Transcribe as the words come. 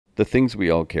The Things We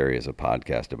All Carry is a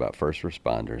podcast about first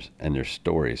responders and their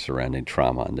stories surrounding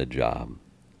trauma on the job.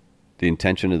 The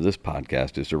intention of this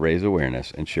podcast is to raise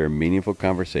awareness and share meaningful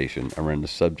conversation around a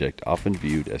subject often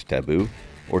viewed as taboo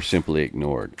or simply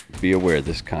ignored. Be aware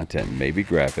this content may be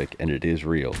graphic and it is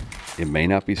real. It may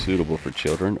not be suitable for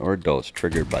children or adults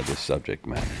triggered by this subject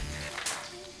matter.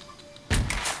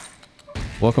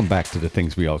 Welcome back to The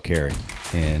Things We All Carry,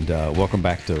 and welcome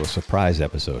back to a surprise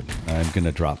episode. I'm going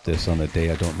to drop this on a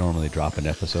day I don't normally drop an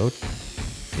episode.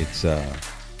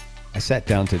 I sat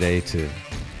down today to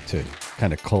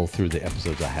kind of cull through the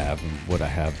episodes I have and what I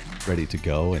have ready to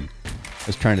go, and I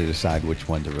was trying to decide which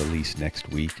one to release next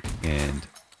week, and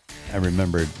I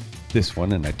remembered this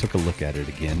one, and I took a look at it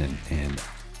again, and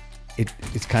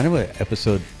it's kind of an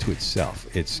episode to itself.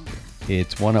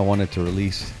 It's one I wanted to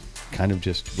release kind of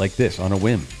just like this on a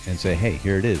whim and say, hey,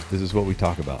 here it is. This is what we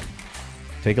talk about.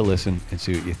 Take a listen and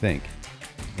see what you think.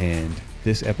 And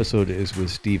this episode is with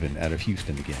Steven out of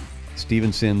Houston again.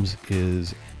 Steven Sims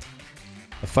is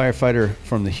a firefighter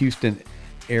from the Houston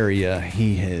area.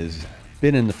 He has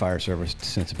been in the fire service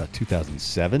since about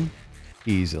 2007.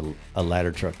 He's a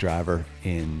ladder truck driver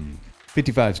in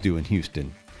 55's due in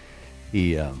Houston.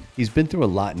 He's been through a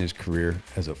lot in his career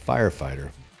as a firefighter,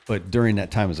 but during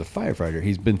that time as a firefighter,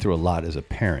 he's been through a lot as a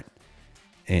parent.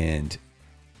 And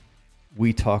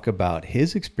we talk about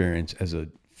his experience as a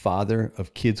father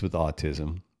of kids with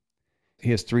autism.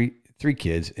 He has three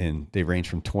kids, and they range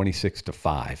from 26 to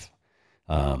 5.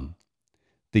 The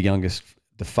youngest,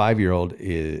 the 5-year-old,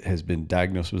 has been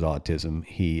diagnosed with autism.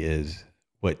 He is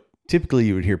what typically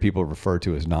you would hear people refer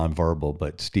to as nonverbal,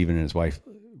 but Stephen and his wife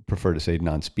prefer to say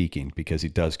non-speaking because he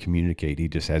does communicate. He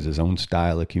just has his own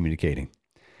style of communicating.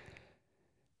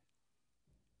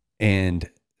 And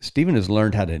Stephen has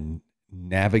learned how to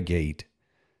navigate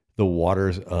the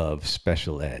waters of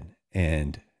special ed.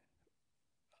 And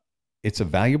it's a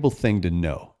valuable thing to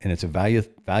know. And it's a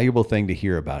valuable thing to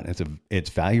hear about. And it's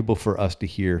valuable for us to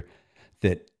hear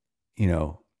that, you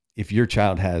know, if your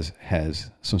child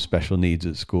has some special needs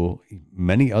at school,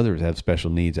 many others have special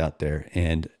needs out there.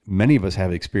 And many of us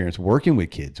have experience working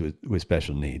with kids with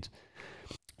special needs.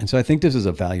 And so I think this is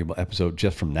a valuable episode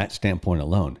just from that standpoint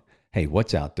alone. Hey,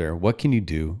 what's out there? What can you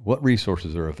do? What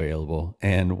resources are available?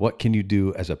 And what can you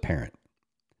do as a parent?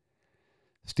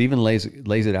 Stephen lays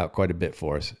it out quite a bit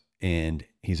for us, and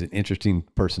he's an interesting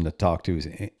person to talk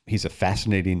to. He's a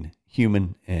fascinating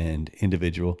human and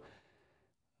individual.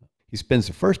 He spends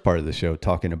the first part of the show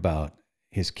talking about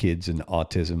his kids and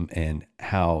autism and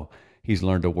how he's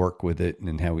learned to work with it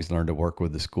and how he's learned to work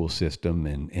with the school system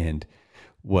and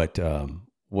what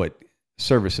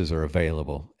services are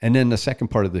available. And then the second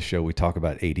part of the show, we talk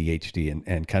about ADHD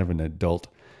and kind of an adult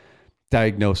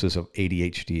diagnosis of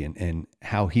ADHD and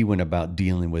how he went about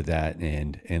dealing with that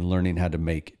and learning how to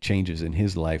make changes in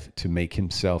his life to make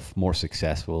himself more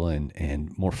successful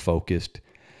and more focused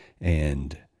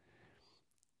and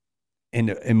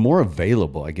more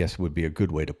available, I guess would be a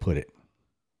good way to put it.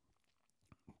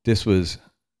 This was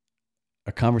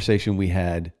a conversation we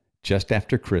had just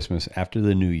after Christmas, after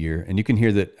the New Year. And you can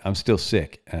hear that I'm still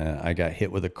sick. I got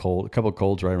hit with a couple of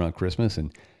colds right around Christmas,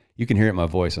 and you can hear it in my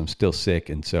voice. I'm still sick.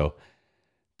 And so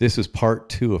this is part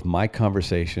 2 of my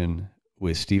conversation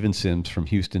with Steven Sims from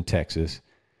Houston, Texas.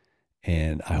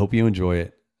 And I hope you enjoy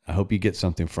it. I hope you get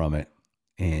something from it.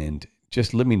 And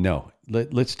just let me know.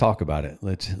 Let's talk about it.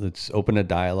 Let's open a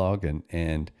dialogue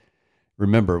and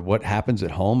remember, what happens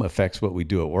at home affects what we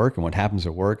do at work, and what happens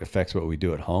at work affects what we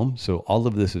do at home. So all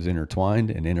of this is intertwined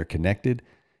and interconnected,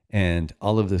 and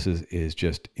all of this is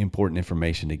just important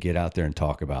information to get out there and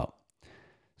talk about.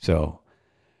 So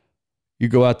you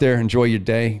go out there, enjoy your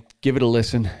day, give it a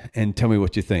listen, and tell me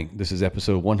what you think. This is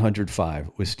episode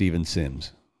 105 with Steven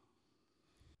Sims.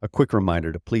 A quick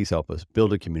reminder to please help us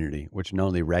build a community which not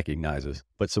only recognizes,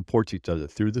 but supports each other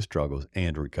through the struggles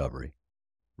and recovery.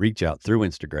 Reach out through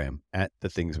Instagram at The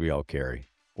Things We All Carry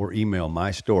or email my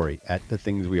story at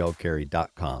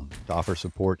thethingsweallcarry.com to offer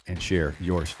support and share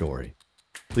your story.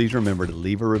 Please remember to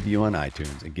leave a review on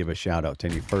iTunes and give a shout out to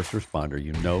any first responder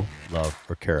you know, love,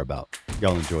 or care about.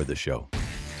 Y'all enjoy the show.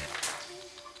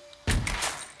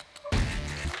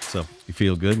 So, you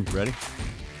feel good? Ready?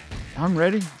 I'm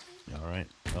ready. All right.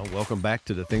 Well, welcome back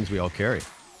to The Things We All Carry.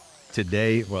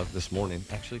 Today, well, this morning,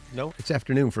 actually, no, it's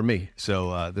afternoon for me.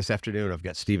 So this afternoon, I've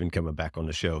got Steven coming back on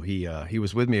the show. He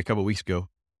was with me a couple of weeks ago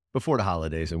before the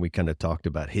holidays, and we kind of talked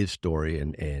about his story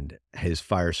and his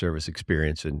fire service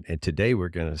experience. And today we're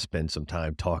going to spend some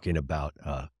time talking about,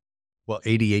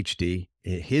 ADHD,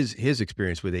 his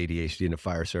experience with ADHD in the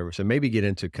fire service, and maybe get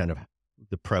into kind of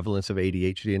the prevalence of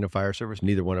ADHD in the fire service.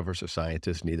 Neither one of us are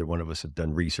scientists. Neither one of us have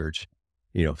done research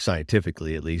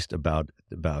scientifically at least about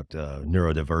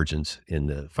neurodivergence in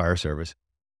the fire service.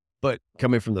 But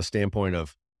coming from the standpoint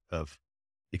of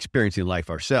experiencing life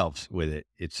ourselves with it,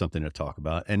 it's something to talk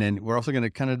about. And then we're also going to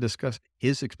kind of discuss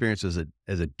his experience as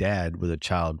a dad with a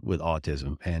child with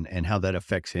autism and how that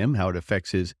affects him, how it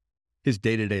affects his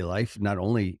day-to-day life, not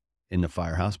only in the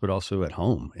firehouse, but also at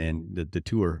home. And the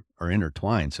two are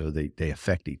intertwined, so they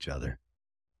affect each other.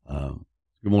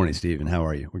 Good morning, Stephen. How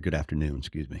are you? Or good afternoon,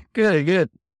 excuse me. Good.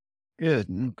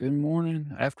 Good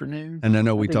morning, afternoon. And I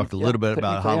know we talked a little bit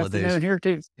about holidays. Here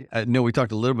too. I know we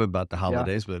talked a little bit about the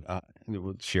holidays, but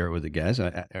we'll share it with the guys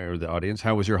or the audience.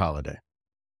 How was your holiday?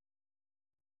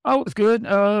 Oh, it was good.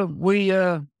 We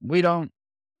don't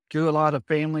do a lot of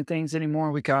family things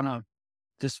anymore. We kind of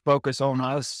just focus on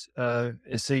us.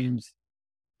 It seems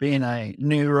being a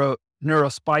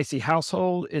neurospicy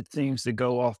household, it seems to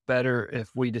go off better if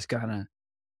we just kind of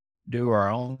do our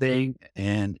own thing,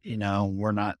 and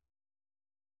we're not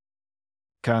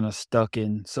kind of stuck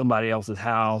in somebody else's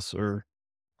house or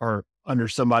under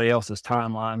somebody else's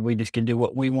timeline. We just can do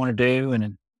what we want to do,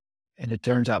 and it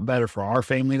turns out better for our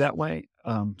family that way.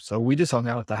 So we just hung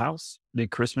out at the house,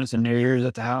 did Christmas and New Year's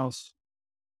at the house.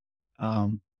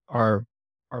 Our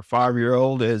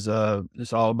 5-year-old is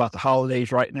just all about the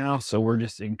holidays right now, so we're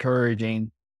just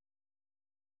encouraging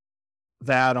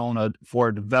that for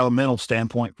a developmental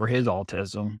standpoint for his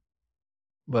autism.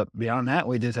 But beyond that,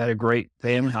 we just had a great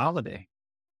family holiday.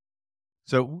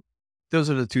 So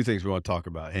those are the two things we want to talk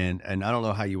about. And I don't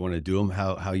know how you want to do them,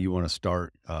 how you want to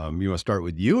start. You want to start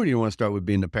with you, or do you want to start with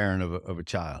being the parent of a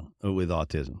child with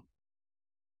autism?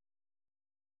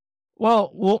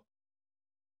 Well,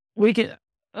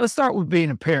 let's start with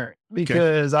being a parent,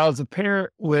 because I was a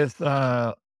parent with,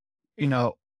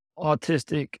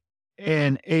 autistic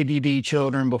and ADD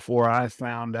children before I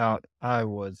found out I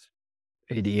was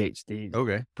ADHD.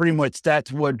 Okay. Pretty much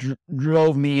that's what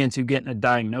drove me into getting a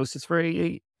diagnosis for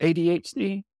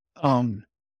ADHD.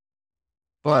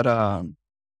 But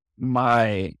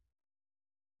my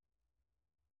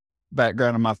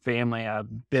background in my family,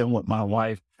 I've been with my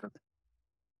wife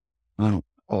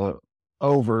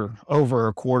over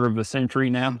a quarter of a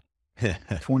century now.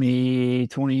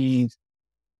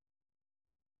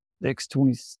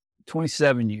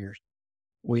 27 years.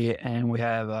 We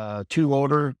have 2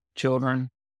 older children.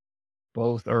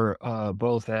 Both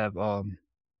have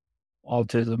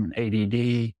autism and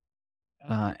ADD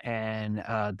and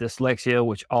dyslexia,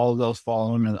 which all of those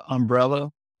fall under the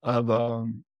umbrella of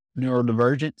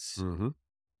neurodivergence. Mm-hmm.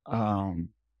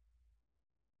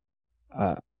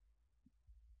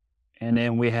 And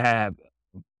then we have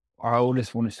our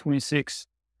oldest one is 26.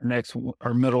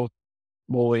 Our middle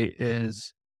boy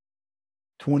is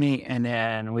 20, and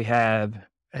then we have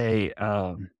a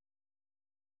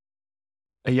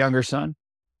younger son,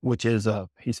 which is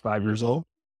he's 5 years old,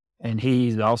 and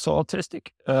he's also autistic.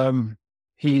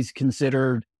 He's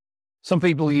considered, some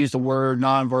people use the word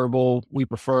nonverbal. We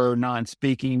prefer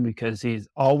non-speaking because he's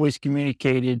always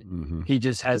communicated. Mm-hmm. He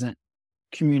just hasn't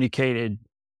communicated,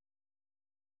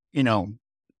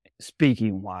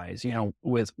 speaking wise,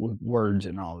 with words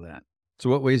and all of that. So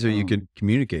what ways are you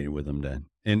communicating with them then?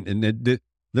 And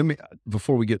let me,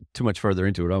 before we get too much further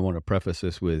into it, I want to preface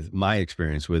this with my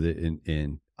experience with it.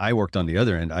 And I worked on the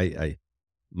other end.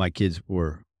 My kids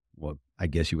were, well, I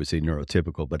guess you would say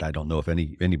neurotypical, but I don't know if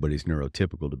anybody's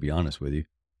neurotypical, to be honest with you.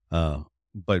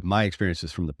 But my experience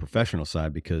is from the professional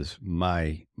side, because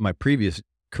my previous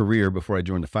career before I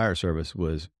joined the fire service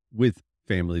was with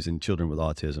families and children with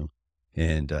autism.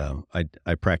 And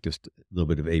I practiced a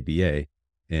little bit of ABA.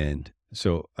 And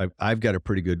so I've got a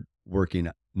pretty good working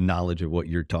knowledge of what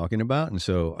you're talking about. And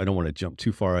so I don't want to jump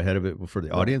too far ahead of it for the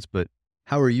audience, but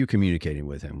how are you communicating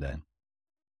with him then?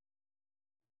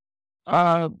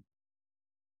 Well,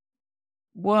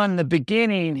 in the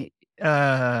beginning,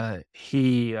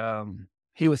 he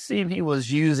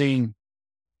was using,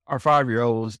 our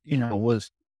 5-year-old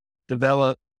was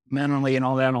developmentally and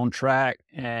all that on track,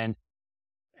 and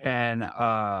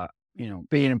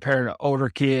being a parent of older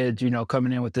kids,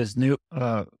 coming in with this new,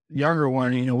 younger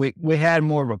one, we had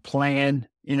more of a plan,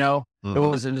 Mm-hmm. It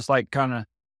wasn't just like kind of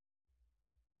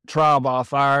trial by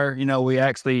fire. We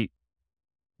actually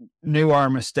knew our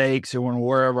mistakes and were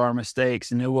aware of our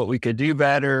mistakes and knew what we could do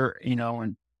better,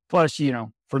 and plus,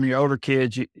 from your older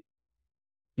kids, you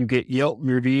get Yelp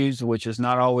reviews, which is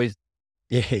not always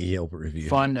Yelp review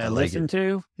fun to listen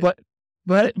to, but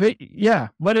it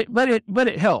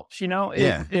helps,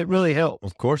 it really helps.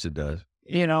 Of course it does.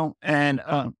 And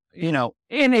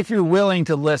if you're willing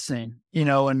to listen,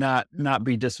 and not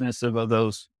be dismissive of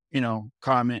those,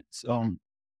 comments on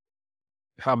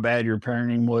how bad your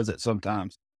parenting was at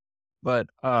sometimes. But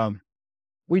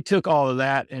we took all of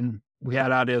that and we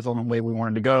had ideas on the way we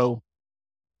wanted to go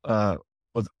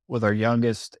with our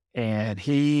youngest, and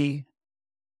he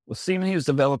was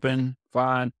developing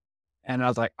fine. And I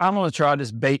was like, I'm going to try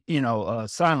this,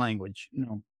 sign language,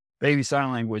 baby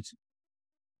sign language.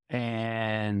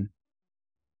 And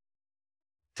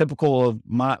typical of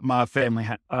my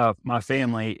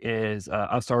family is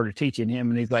I started teaching him,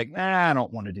 and he's like, nah, I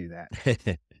don't want to do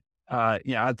that.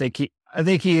 I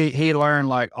think he learned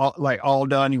like all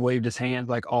done. He waved his hands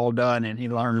like all done, and he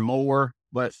learned more.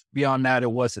 But beyond that,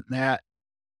 it wasn't that.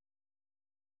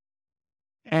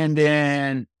 And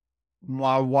then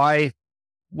my wife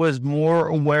was more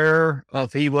aware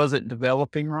of he wasn't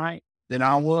developing right than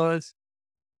I was.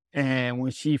 And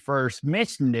when she first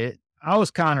mentioned it, I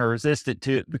was kind of resistant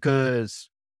to it because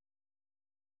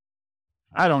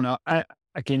I don't know. I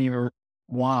can't even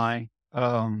why.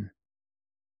 I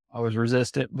was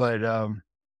resistant, but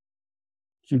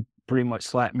she pretty much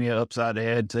slapped me upside the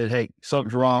head, said, "Hey,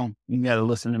 something's wrong. You got to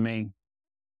listen to me."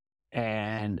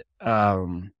 And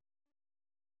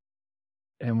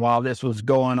while this was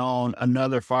going on,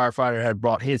 another firefighter had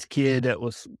brought his kid that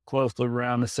was closely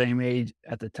around the same age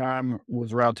at the time,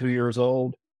 was around 2 years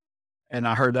old. And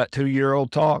I heard that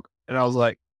 2-year-old talk, and I was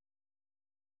like,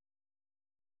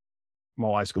 my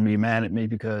wife's going to be mad at me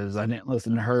because I didn't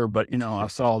listen to her. But, I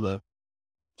saw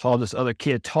this other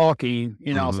kid talking,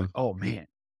 I was like, oh man,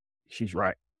 she's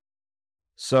right.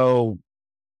 So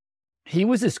he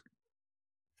was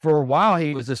for a while,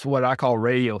 he was this, what I call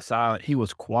radio silent. He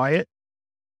was quiet.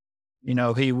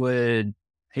 He would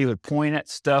point at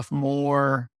stuff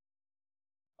more,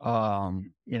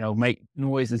 make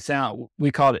noise and sound. We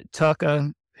called it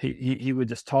tucka. He would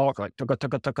just talk like tucka,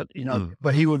 tucka, tucka,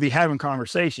 but he would be having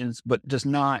conversations, but just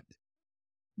not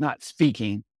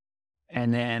speaking.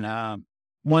 And then,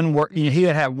 one word, he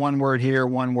would have one word here,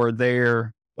 one word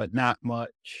there, but not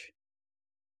much.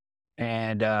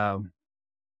 And,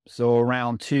 so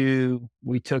around 2,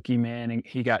 we took him in and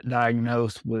he got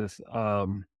diagnosed with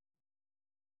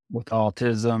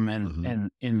autism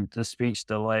and in the speech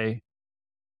delay.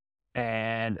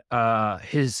 And I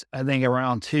think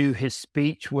around 2, his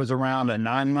speech was around a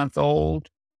 9-month-old.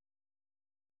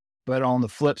 But on the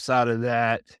flip side of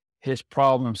that, his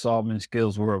problem solving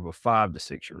skills were of a 5 to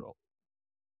 6-year-old.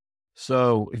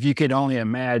 So if you could only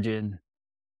imagine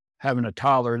having a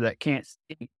toddler that can't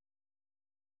speak,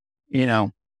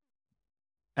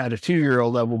 at a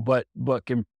 2-year-old level, but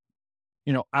can,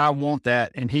 I want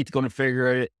that. And he's going to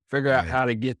figure out how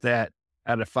to get that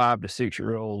at a 5 to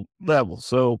 6-year-old level.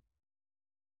 So,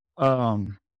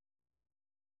 and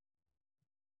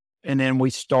then we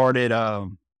started,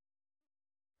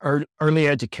 early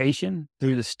education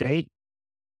through the state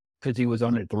because he was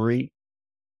under 3.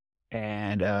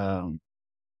 And,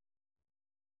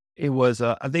 it was,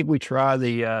 I think we tried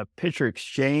the, picture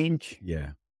exchange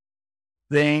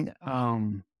thing. I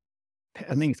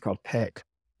think it's called PEC.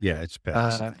 Yeah, it's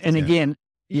PEC. And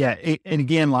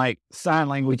again, like sign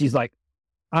language, he's like,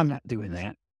 I'm not doing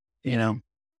that,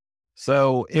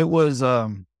 So it was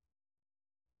a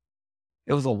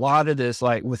lot of this,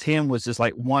 like with him was just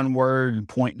like one word and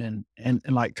pointing and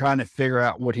like trying to figure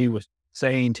out what he was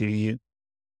saying to you.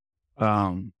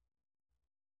 And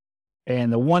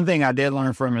the one thing I did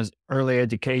learn from his early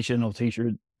educational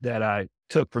teacher that I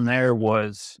took from there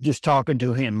was just talking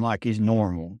to him like he's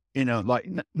normal, like,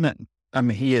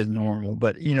 he is normal,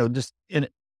 but, just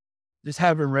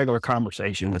having regular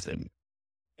conversation with him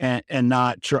and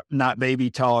not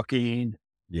baby talking,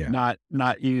 not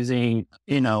using,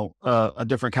 a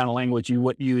different kind of language you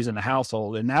wouldn't use in the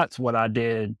household. And that's what I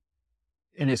did.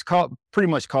 And it's pretty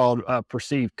much called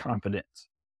perceived competence.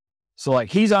 So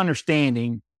like he's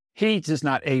understanding, he's just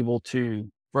not able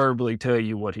to verbally tell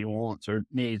you what he wants or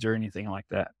needs or anything like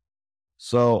that.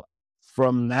 So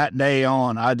from that day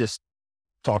on, I just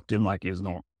talked to him like he was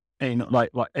normal, like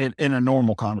in a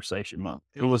normal conversation mode.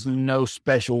 It was no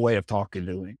special way of talking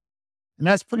to him. And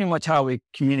that's pretty much how we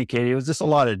communicated. It was just a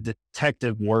lot of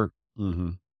detective work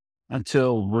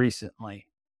until recently.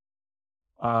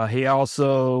 He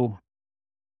also,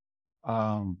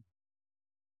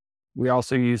 we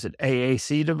also used an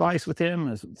AAC device with him.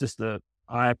 It's just an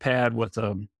iPad with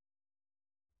an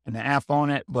app on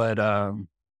it, but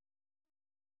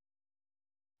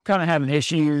kind of having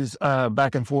issues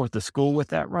back and forth to school with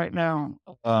that right now.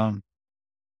 I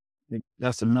think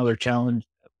that's another challenge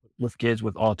with kids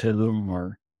with autism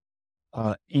or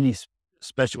any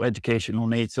special educational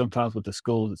needs. Sometimes with the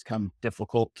schools, it's kind of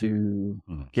difficult to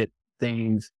get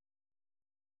things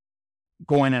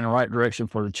going in the right direction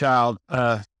for the child.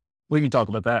 We can talk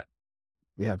about that.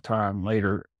 We have time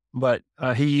later, but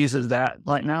he uses that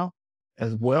right now.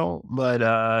 as well,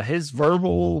 but his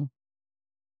verbal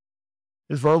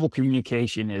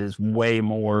communication is way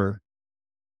more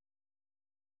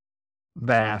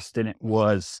vast than it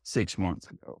was 6 months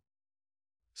ago.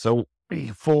 So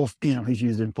he's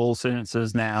using full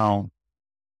sentences now.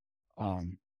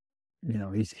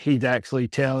 He could actually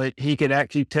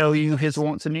tell you his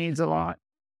wants and needs a lot.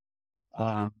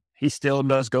 He still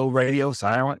does go radio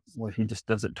silent, where he just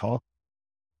doesn't talk,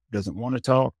 doesn't want to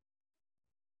talk.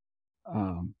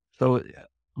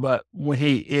 But when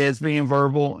he is being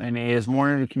verbal and he is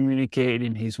wanting to communicate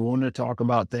and he's wanting to talk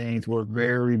about things, we're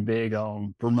very big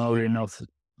on promoting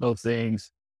those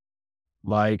things.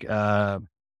 Like,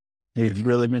 he's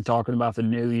really been talking about the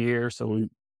new year. So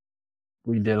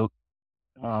we did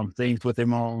things with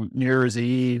him on New Year's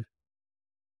Eve.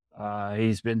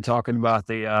 He's been talking about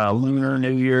the lunar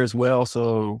New Year as well.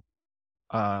 So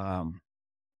I'm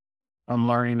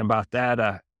learning about that.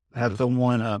 I have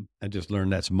someone I just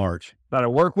learned that's March that I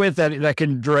work with that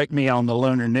can direct me on the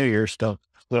lunar New Year stuff.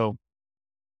 So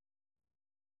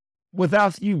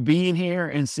without you being here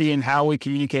and seeing how we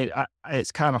communicate,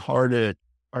 it's kind of hard to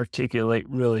articulate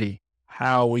really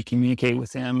how we communicate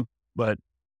with him. But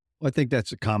I think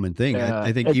that's a common thing.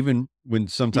 I think even when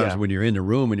you're in the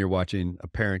room and you're watching a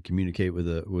parent communicate with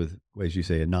as you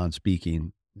say, a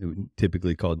non-speaking,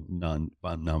 typically called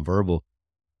nonverbal,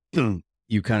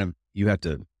 you have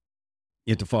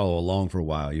to follow along for a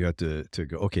while. You have to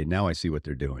go, okay, now I see what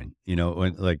they're doing.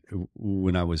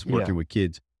 When I was working with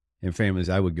kids and families,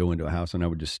 I would go into a house and I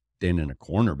would just stand in a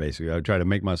corner. Basically, I would try to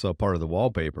make myself part of the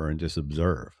wallpaper and just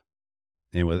observe.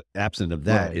 And with absent of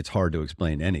that, It's hard to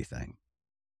explain anything.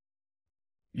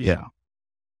 Yeah.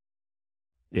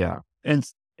 And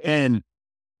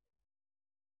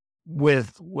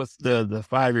with the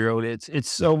 5-year-old, it's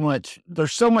so much,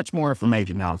 there's so much more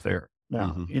information out there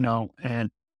now, and,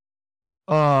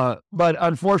 but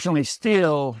unfortunately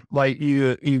still, like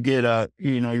you get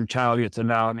your child gets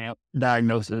a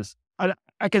diagnosis.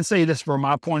 I can say this from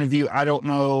my point of view. I don't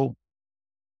know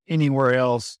anywhere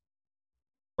else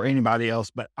or anybody else,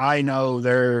 but I know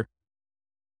there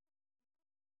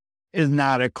is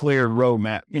not a clear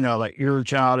roadmap. Like your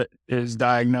child is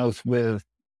diagnosed with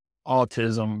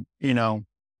autism,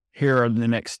 here are the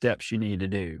next steps you need to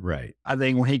do. Right. I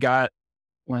think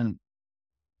when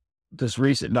this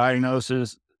recent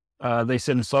diagnosis, they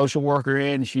sent a social worker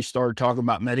in and she started talking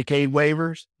about Medicaid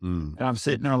waivers. And I'm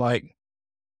sitting there like,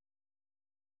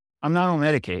 I'm not on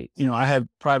Medicaid. I have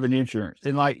private insurance.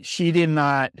 And like, she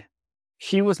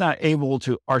was not able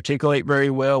to articulate very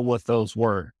well what those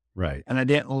were. Right. And I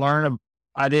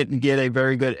didn't get a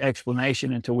very good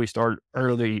explanation until we started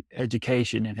early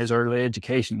education, and his early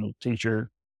educational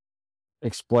teacher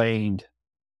explained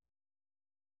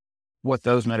what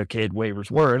those Medicaid waivers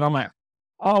were. And I'm like,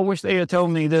 I wish they had told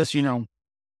me this, could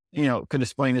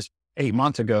explain this 8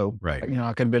 months ago. Right.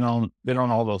 I could have been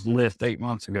on all those lists 8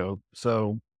 months ago.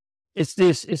 So it's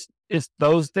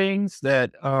those things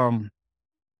that, and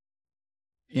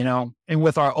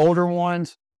with our older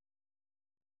ones,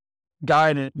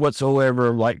 guided whatsoever,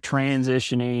 like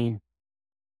transitioning,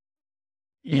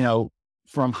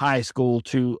 from high school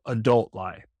to adult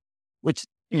life, which,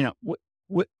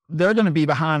 they're going to be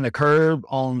behind the curve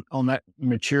on that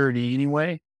maturity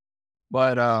anyway.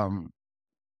 But,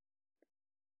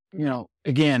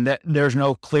 again, that there's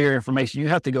no clear information. You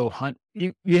have to go hunt.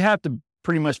 You have to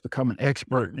pretty much become an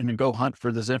expert and then go hunt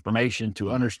for this information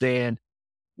to understand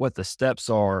what the steps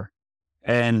are.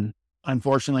 And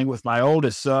unfortunately, with my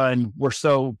oldest son, we're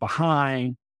so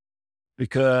behind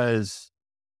because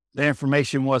the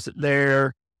information wasn't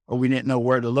there, or we didn't know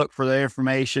where to look for the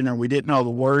information, or we didn't know the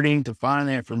wording to find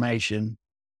the information.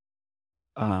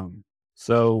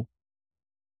 So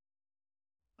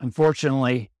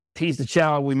unfortunately, he's the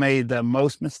child we made the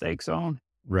most mistakes on.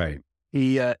 Right.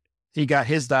 He got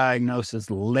his diagnosis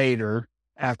later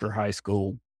after high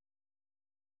school.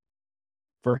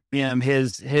 For him,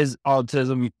 his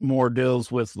autism more deals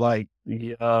with like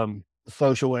the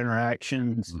social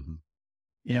interactions,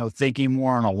 thinking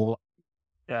more on a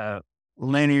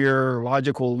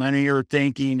logical linear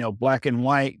thinking, black and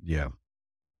white. Yeah.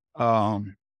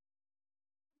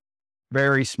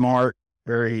 Very smart,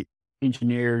 very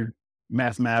engineered,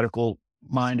 mathematical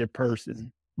minded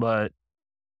person. But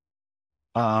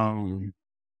I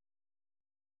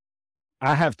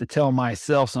have to tell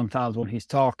myself sometimes when he's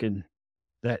talking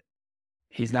that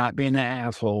he's not being an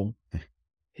asshole.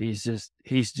 He's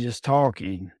just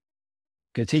talking,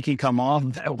 because he can come off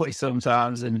that way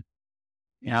sometimes. And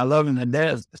I love him to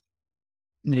death.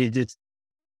 And he just,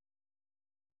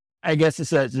 I guess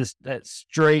it's that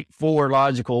straightforward,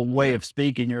 logical way of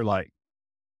speaking. You're like,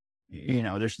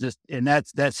 there's just, and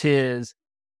that's his.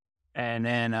 And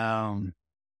then,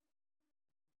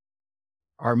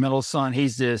 our middle son,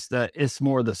 he's just, it's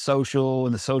more the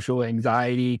social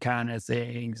anxiety kind of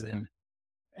things.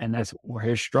 And that's where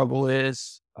his struggle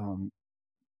is.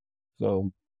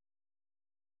 So,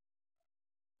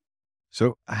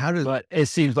 But it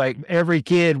seems like every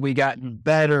kid we gotten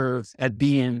better at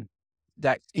being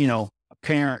that, a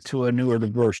parent to a newer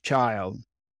diverse child.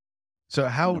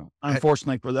 So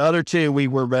unfortunately for the other two, we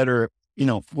were better,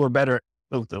 we're better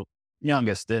with the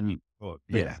youngest than,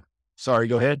 yeah. Sorry,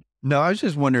 go ahead. No, I was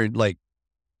just wondering, like,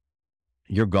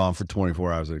 you're gone for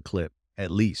 24 hours at a clip, at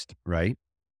least, right?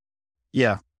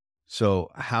 Yeah.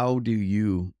 So how did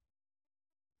you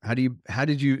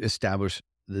establish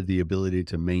the ability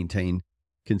to maintain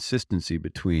consistency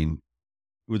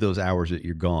with those hours that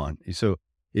you're gone? So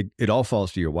it all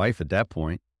falls to your wife at that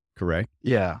point, correct?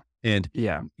 Yeah. And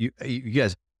yeah, you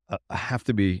guys have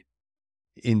to be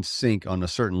in sync on a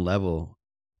certain level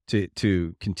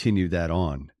to continue that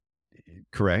on,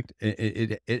 correct?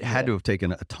 It had to have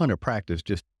taken a ton of practice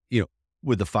just,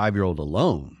 with the 5-year-old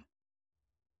alone.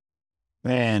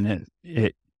 Man,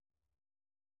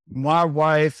 my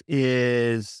wife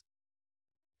she's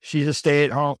a stay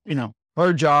at home,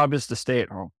 her job is to stay at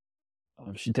home.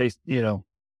 She takes,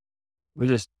 we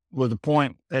just was a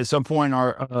point at some point in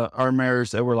our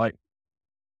marriage that we're like,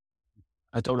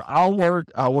 I told her, I'll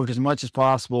work as much as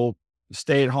possible,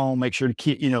 stay at home, make sure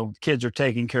the kids are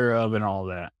taken care of and all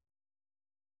that.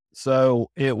 So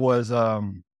it was,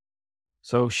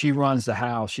 so she runs the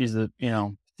house. She's the,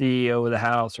 CEO of the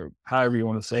house, or however you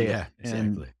want to say it. Exactly.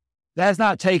 And that's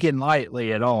not taken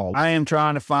lightly at all. I am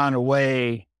trying to find a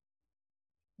way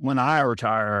when I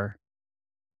retire,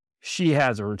 she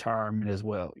has a retirement as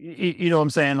well. You know what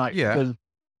I'm saying? Like, because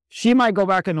she might go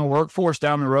back in the workforce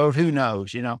down the road. Who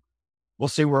knows? We'll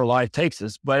see where life takes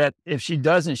us. But if she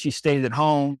doesn't, she stays at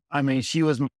home. I mean, she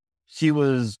was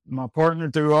my partner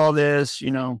through all this.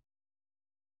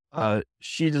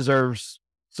 She deserves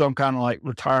some kind of like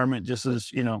retirement, just as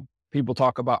people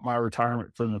talk about my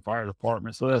retirement from the fire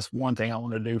department. So that's one thing I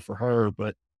want to do for her.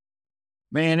 But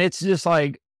man, it's just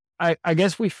like I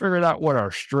guess we figured out what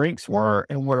our strengths were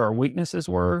and what our weaknesses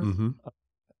were. Mm-hmm.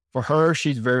 For her,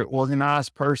 she's a very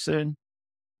organized person.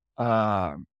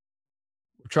 We're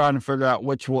trying to figure out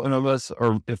which one of us,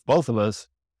 or if both of us,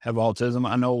 have autism.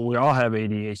 I know we all have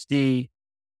ADHD,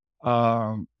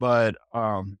 but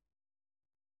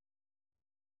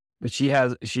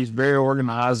she's very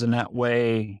organized in that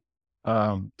way,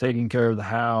 taking care of the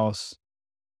house,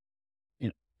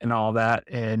 and all that.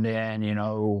 And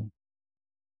then,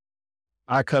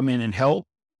 I come in and help.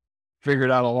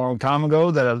 Figured out a long time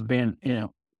ago that I was being,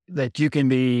 that you can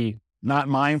be not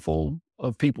mindful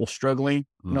of people struggling,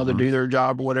 to do their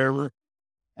job or whatever.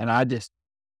 And I just,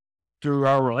 through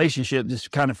our relationship, just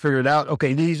kind of figured out,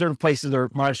 okay, these are the places that are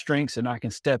my strengths and I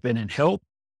can step in and help.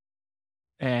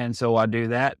 And so I do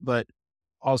that. But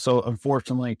also,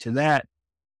 unfortunately to that,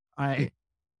 I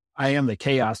am the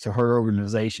chaos to her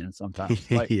organization sometimes.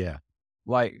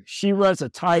 Like she runs a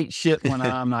tight ship when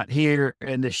I'm not here,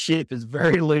 and the ship is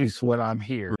very loose when I'm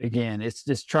here. Again, it's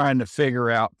just trying to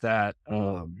figure out that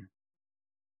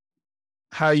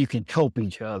how you can help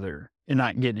each other and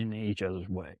not get in each other's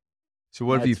way. So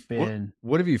what have you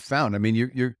found? I mean,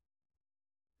 you're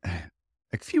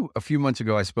a few months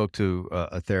ago, I spoke to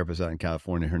a therapist out in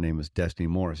California. Her name is Destiny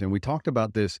Morris, and we talked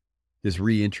about this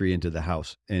reentry into the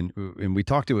house, and we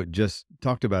talked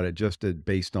about it just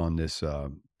based on this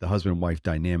the husband and wife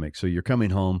dynamic. So you're coming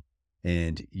home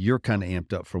and you're kind of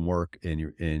amped up from work, and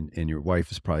your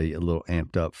wife is probably a little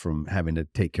amped up from having to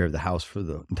take care of the house for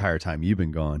the entire time you've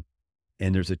been gone.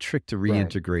 And there's a trick to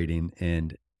reintegrating,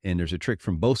 and there's a trick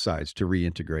from both sides to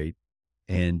reintegrate,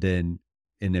 and then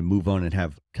move on and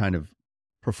have kind of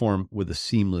perform with a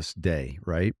seamless day,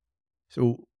 right?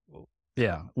 So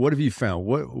yeah, what have you found?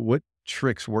 What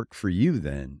tricks work for you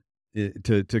then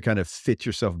to kind of fit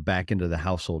yourself back into the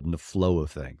household and the flow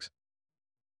of things?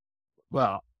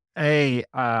 Well,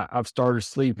 I've started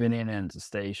sleeping in at the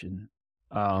station.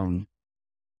 I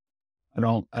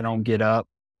don't get up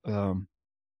and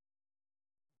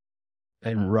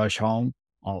rush home.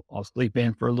 I'll sleep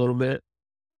in for a little bit,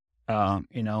 and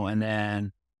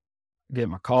then get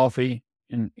my coffee,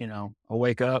 and I'll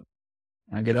wake up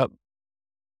and I get up,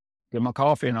 get my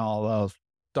coffee, and I'll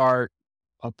start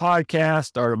a podcast,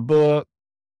 start a book.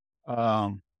 If I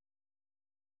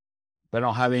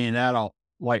don't have any of that, I'll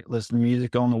listen to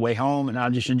music on the way home, and I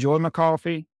just enjoy my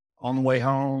coffee on the way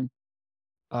home.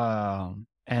 And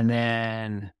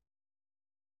then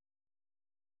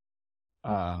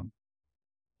I'll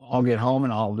get home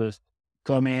and I'll just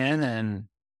come in and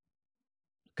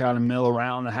kind of mill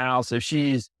around the house.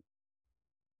 If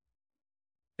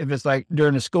it's like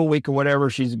during the school week or whatever,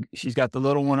 she's got the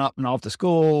little one up and off to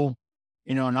school,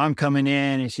 and I'm coming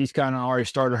in and she's kind of already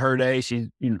started her day. She's,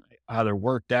 either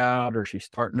worked out or she's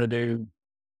starting to do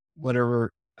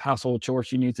whatever household chores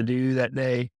she needs to do that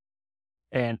day.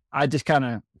 And I just kind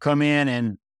of come in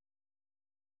and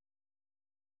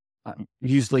I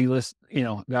usually listen,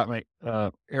 got my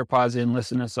AirPods in,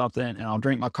 listen to something, and I'll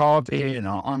drink my coffee and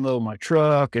I'll unload my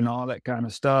truck and all that kind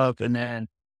of stuff. And then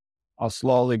I'll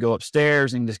slowly go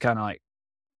upstairs and just kind of like,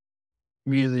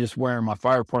 I'm usually just wearing my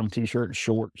fire department t-shirt and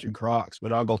shorts and Crocs,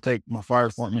 but I'll go take my fire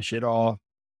department shit off,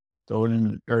 throw it in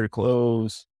the dirty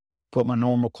clothes, put my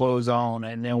normal clothes on,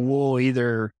 and then we'll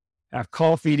either have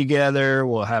coffee together,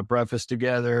 we'll have breakfast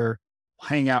together,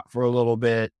 hang out for a little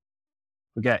bit.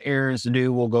 We got errands to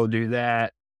do, we'll go do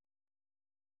that.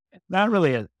 Not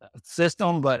really a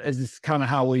system, but it's just kind of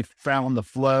how we found the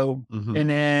flow. Mm-hmm. And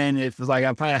then if it's like,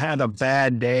 if I had a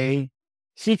bad day,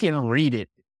 she can read it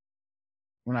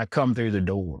when I come through the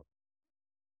door.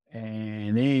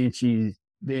 And then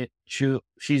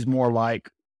she's more like,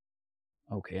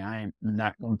 okay, I'm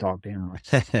not going to talk to him.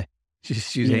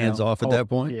 she's hands off at that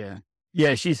point. Yeah.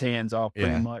 Yeah. She's hands off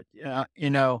pretty much,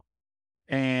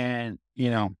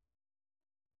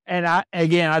 and I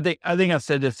think I've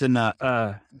said this in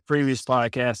a previous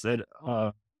podcast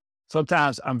that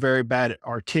sometimes I'm very bad at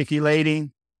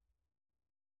articulating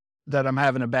that I'm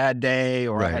having a bad day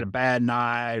or I had a bad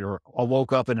night or I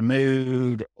woke up in a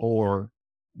mood or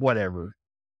whatever.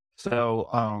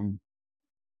 So,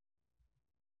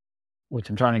 which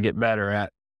I'm trying to get better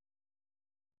at.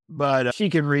 But she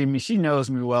can read me. She knows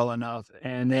me well enough.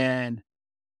 And then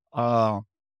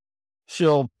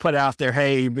she'll put out there,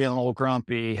 hey, you're being a little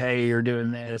grumpy. Hey, you're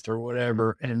doing this or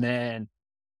whatever. And then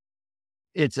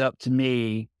it's up to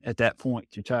me at that point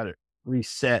to try to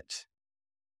reset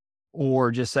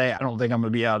or just say, I don't think I'm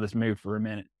going to be out of this mood for a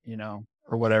minute,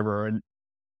 or whatever. And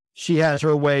she has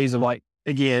her ways of like,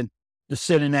 again, just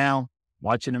sitting down,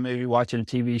 watching a movie, watching a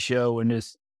TV show, and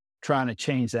just trying to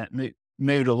change that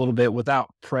mood a little bit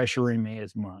without pressuring me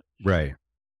as much. Right.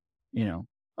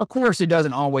 Of course, it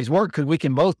doesn't always work because we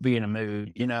can both be in a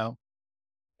mood,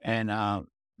 and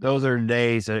those are the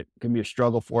days that can be a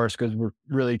struggle for us because we're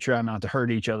really trying not to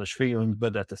hurt each other's feelings,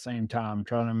 but at the same time,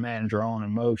 trying to manage our own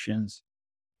emotions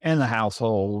and the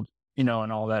household, and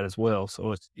all that as well.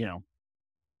 So it's,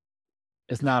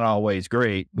 it's not always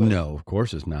great. But no, of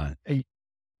course it's not.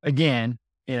 Again,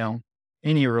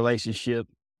 any relationship,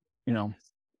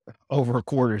 over a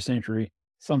quarter century,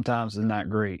 sometimes is not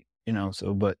great,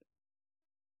 but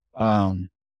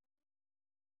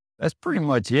that's pretty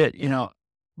much it.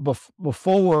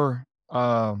 Before, when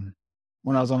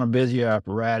I was on a busy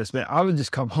apparatus, man, I would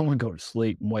just come home and go to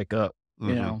sleep and wake up,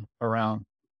 around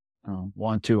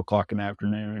 1, 2 o'clock in the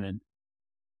afternoon.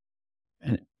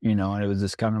 And it was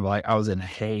just kind of like, I was in a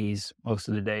haze most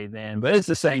of the day then, but it's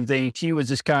the same thing. She was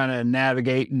just kind of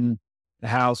navigating the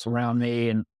house around me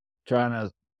and trying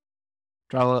to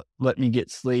let me get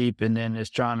sleep. And then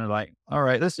just trying to like, all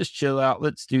right, let's just chill out.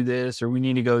 Let's do this, or we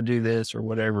need to go do this or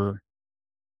whatever.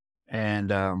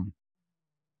 And,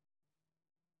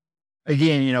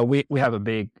 again, we have a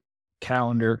big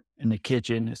calendar in the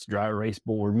kitchen. It's a dry erase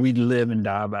board. We live and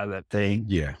die by that thing.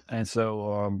 Yeah. And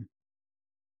so,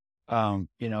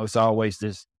 it's always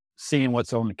just seeing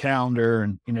what's on the calendar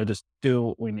and, just do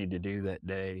what we need to do that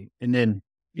day. And then,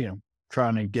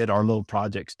 trying to get our little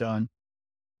projects done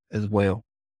as well.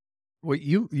 Well,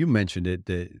 you mentioned it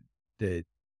that,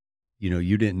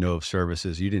 you didn't know of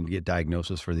services. You didn't get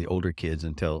diagnosis for the older kids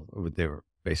until they were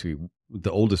basically, the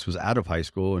oldest was out of high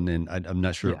school. And then I'm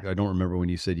not sure. Yeah. I don't remember when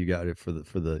you said you got it for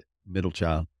the middle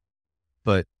child,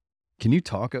 but can you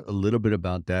talk a little bit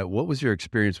about that? What was your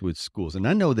experience with schools? And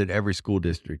I know that every school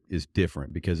district is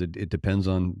different because it depends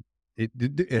on it.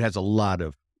 It has a lot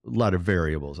of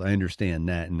variables. I understand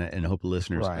that, and I hope the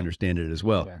listeners understand it as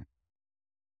well. Okay.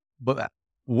 But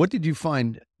what did you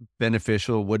find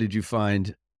beneficial? What did you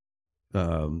find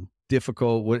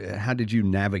difficult? How did you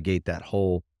navigate that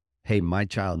whole, hey, my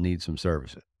child needs some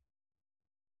services?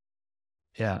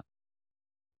 Yeah.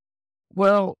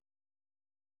 Well,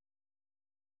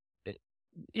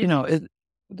 the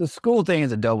school thing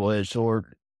is a double-edged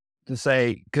sword to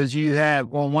say, because you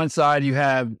have, on one side, you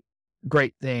have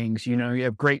great things, you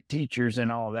have great teachers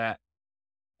and all that.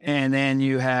 And then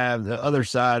you have the other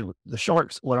side, what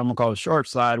I'm going to call the sharp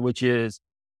side, which is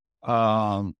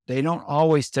they don't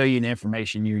always tell you the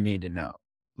information you need to know.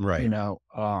 Right.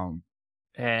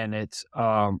 And it's,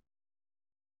 I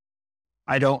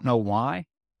don't know why.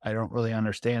 I don't really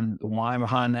understand the why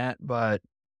behind that, but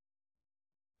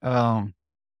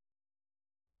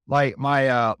like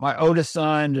my oldest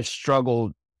son just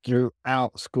struggled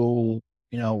throughout school,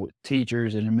 with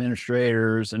teachers and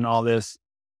administrators and all this.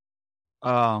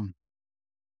 And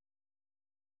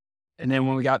then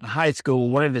when we got to high school,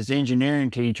 one of his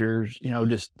engineering teachers,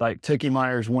 just like took him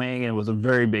under his wing and was a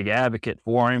very big advocate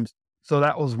for him. So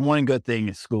that was one good thing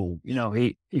at school.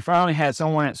 He finally had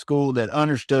someone at school that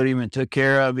understood him and took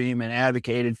care of him and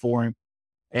advocated for him.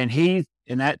 And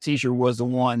that teacher was the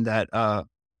one that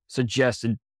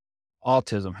suggested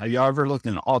autism. Have you ever looked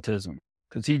into autism?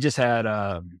 Because he just had,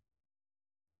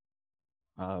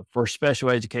 for special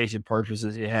education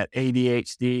purposes, he had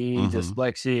ADHD,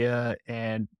 dyslexia,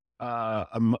 and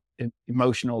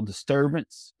emotional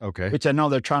disturbance. Okay. Which I know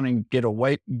they're trying to get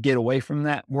away from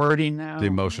that wording now. The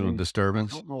emotional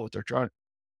disturbance? I don't know what they're trying.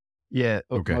 Yeah.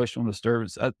 Okay. Emotional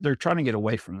disturbance. They're trying to get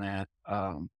away from that.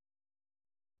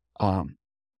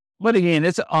 But again,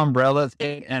 it's an umbrella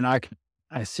thing, and I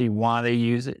see why they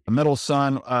use it. The middle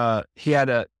son, he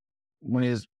had when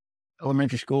he was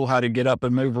elementary school, how to get up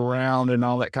and move around and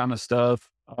all that kind of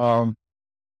stuff.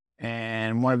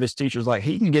 And one of his teachers, like,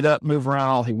 he can get up, move around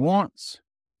all he wants,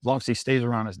 as long as he stays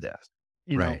around his desk.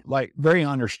 Right. Like very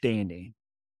understanding.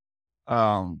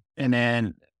 And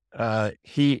then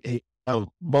he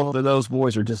both of those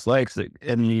boys are dyslexic,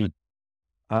 and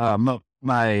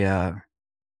my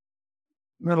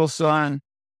middle son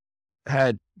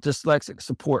had dyslexic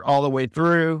support all the way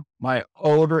through. My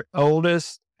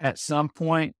oldest, at some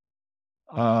point,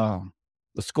 the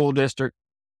school district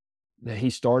that he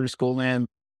started school in,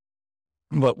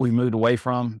 but we moved away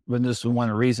from, but this was one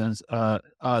of the reasons,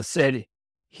 said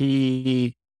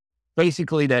he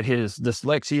basically that his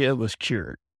dyslexia was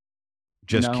cured.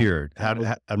 Just cured.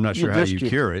 I'm not sure how you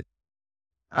cure it.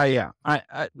 Yeah.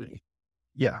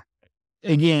 Yeah.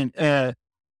 Again,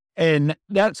 and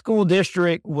that school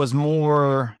district was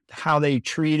more how they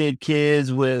treated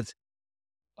kids with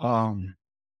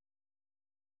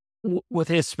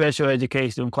his special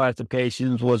education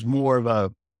classifications was more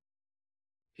of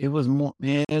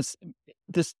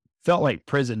this felt like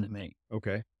prison to me.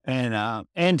 Okay.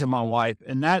 And to my wife.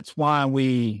 And that's why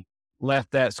we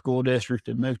left that school district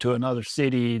and moved to another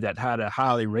city that had a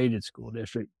highly rated school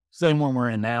district. Same one we're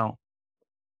in now.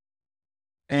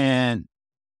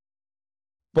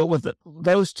 But with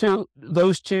those two,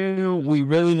 we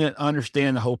really didn't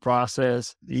understand the whole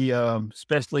process.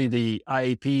 Especially the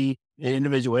IEP, the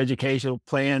individual educational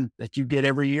plan that you get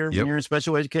every year when you're in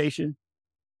special education.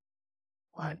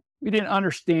 We didn't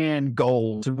understand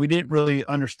goals, and we didn't really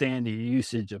understand the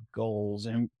usage of goals,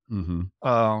 and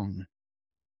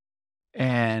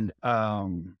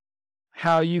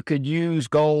how you could use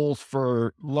goals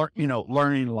for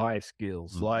learning life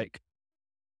skills, like.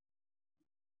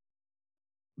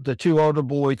 The two older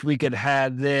boys, we could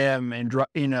have them and,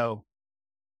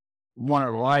 one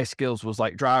of the life skills was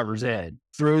like driver's ed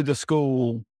through the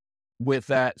school with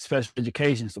that special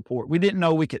education support. We didn't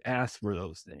know we could ask for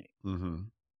those things. Mm-hmm.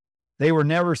 They were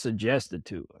never suggested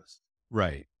to us.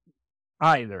 Right.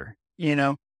 Either,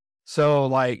 so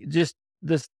like just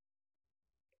this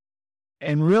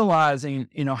and realizing,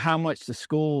 how much the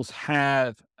schools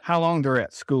have, how long they're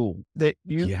at school they're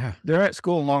at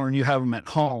school longer than you have them at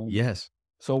home. Yes.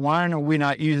 So why are we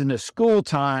not using the school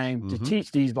time to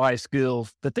teach these life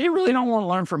skills that they really don't want to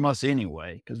learn from us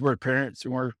anyway? Because we're parents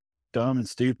and we're dumb and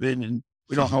stupid and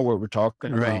we don't know what we're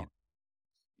talking about.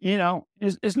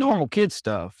 It's normal kid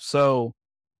stuff. So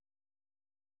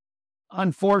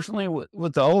unfortunately,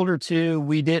 with the older two,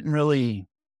 we didn't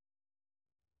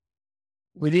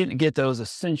get those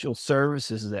essential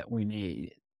services that we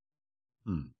needed.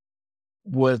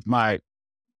 With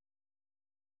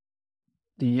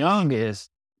the youngest,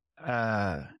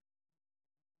 I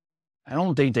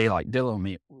don't think they like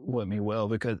dealing with me well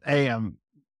because I'm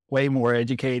way more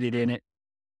educated in it.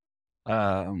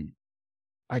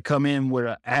 I come in with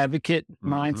an advocate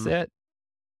mindset,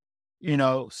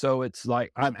 so it's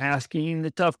like I'm asking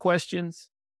the tough questions.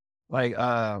 Like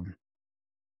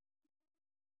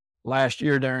last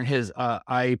year during his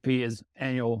IEP, his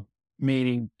annual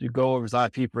meeting to go over his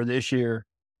IEP for this year,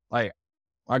 like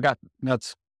I got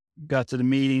to the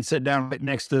meeting, sat down right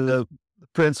next to the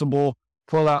principal,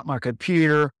 pulled out my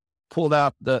computer, pulled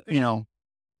out the,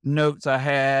 notes I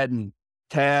had and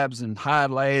tabs and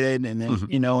highlighted and then,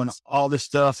 and all this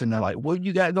stuff. And they're like, what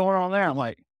you got going on there? I'm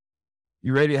like,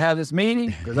 you ready to have this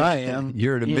meeting? Because I am.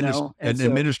 You're an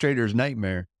administrator's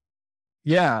nightmare.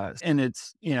 Yeah. And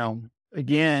it's,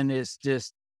 again, it's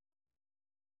just,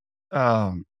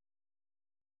 the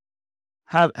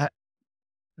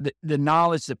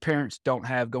knowledge that parents don't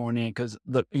have going in, because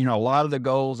a lot of the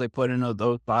goals they put into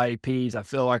those IEPs, I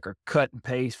feel like are cut and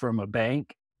paste from a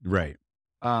bank. Right.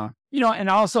 And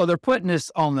also they're putting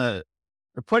this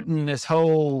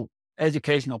whole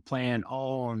educational plan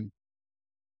on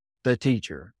the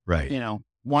teacher, Right.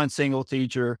 one single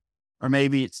teacher, or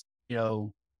maybe it's,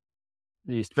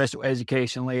 the special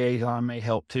education liaison may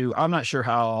help too. I'm not sure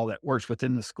how all that works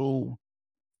within the school,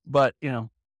 but,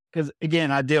 because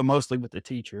again, I deal mostly with the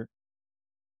teacher.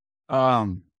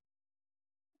 So,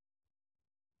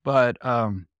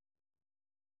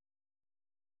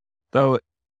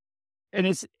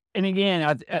 and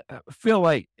again, I feel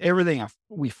like everything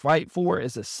we fight for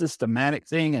is a systematic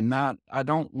thing, and I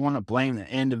don't want to blame the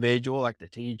individual, like the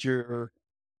teacher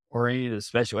or any of the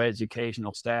special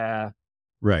educational staff.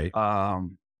 Right. If I'm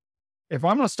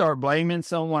going to start blaming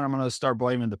someone, I'm going to start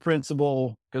blaming the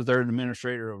principal because they're an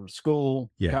administrator of the school,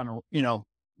 Yeah. kind of,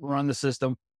 run the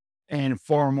system. And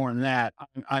far more than that,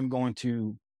 I'm going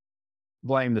to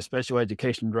blame the special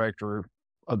education director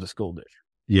of the school district.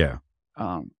 Yeah.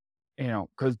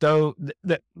 Because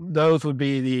those would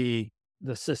be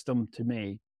the system to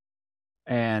me.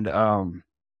 And,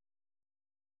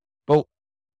 but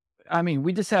I mean,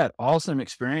 we just had awesome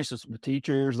experiences with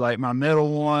teachers. Like my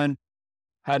middle one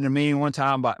had a meeting one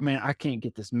time, but man, I can't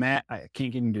get this math. I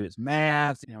can't get him to do his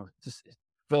math. It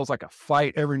feels like a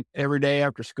fight every day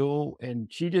after school.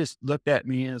 And she just looked at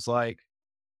me and was like,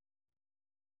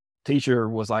 teacher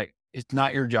was like, it's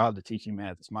not your job to teach him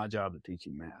math. It's my job to teach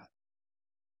him math.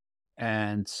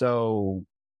 And so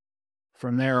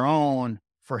from there on,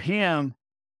 for him,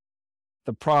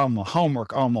 the problem of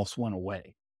homework almost went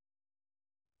away.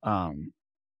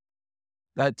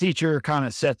 That teacher kind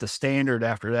of set the standard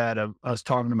after that of us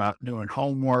talking about doing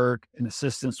homework and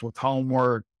assistance with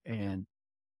homework and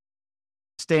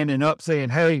standing up saying,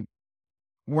 hey,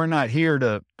 we're not here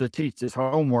to teach this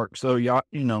homework. So y'all,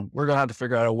 we're going to have to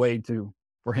figure out a way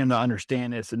for him to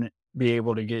understand this and be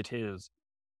able to get his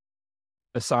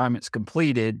assignments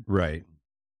completed. Right.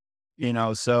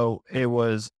 So it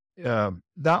was,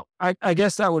 that I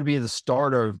guess that would be the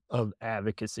start of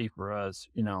advocacy for us,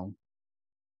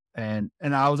 And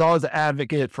I was always an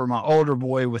advocate for my older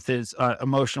boy with his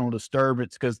emotional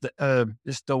disturbance because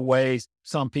just the way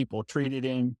some people treated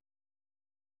him,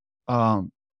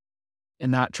 and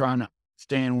not trying to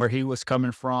stand where he was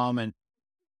coming from, and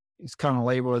he's kind of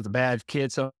labeled as a bad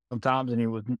kid sometimes, and he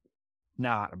was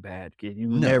not a bad kid. He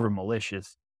was never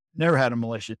malicious, never had a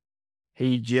malicious.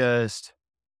 He just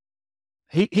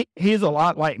he's a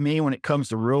lot like me when it comes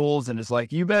to rules, and it's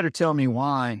like, you better tell me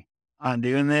why I'm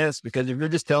doing this, because if you're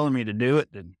just telling me to do it,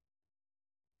 then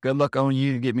good luck on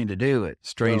you to get me to do it.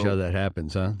 Strange how that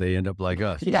happens, huh? They end up like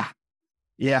us. Yeah.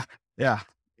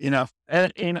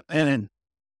 And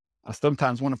I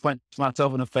sometimes want to punch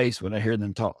myself in the face when I hear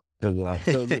them talk.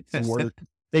 They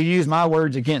use my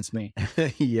words against me.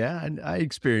 Yeah, I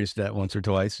experienced that once or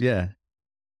twice. Yeah.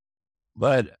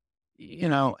 But,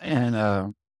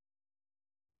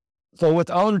 so with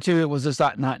the older two, it was just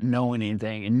not knowing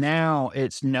anything. And now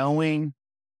it's knowing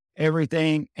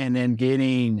everything and then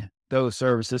getting those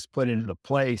services put into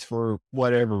place for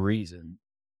whatever reason.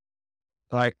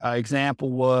 Like an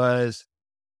example was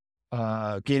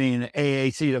getting an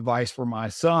AAC device for my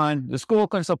son. The school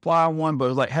couldn't supply one, but it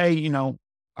was like, hey,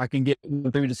 I can get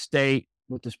through the state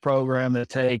with this program that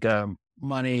take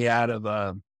money out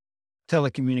of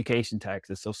telecommunication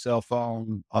taxes. So cell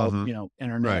phone,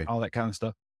 internet, right, all that kind of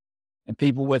stuff. And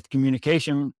people with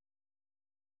communication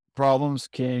problems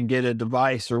can get a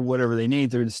device or whatever they need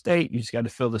through the state. You just got to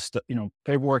fill this,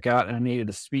 paperwork out. And I needed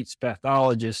a speech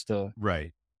pathologist to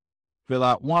fill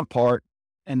out one part.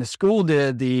 And the school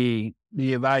did the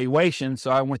evaluation. So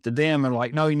I went to them and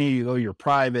like, no, you need to go to your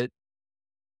private.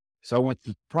 So I went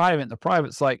to private, and the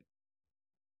private's like,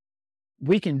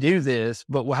 we can do this,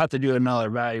 but we'll have to do another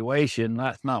evaluation.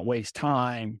 Let's not waste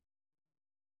time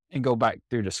and go back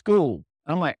through the school.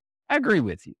 I'm like, I agree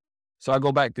with you. So I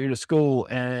go back through the school,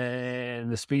 and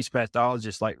the speech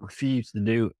pathologist like refused to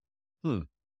do it.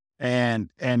 And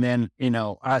then,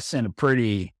 I sent a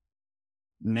pretty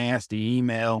nasty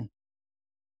email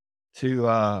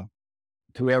to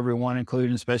everyone,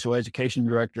 including the special education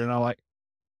director. And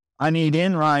I need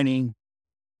in writing,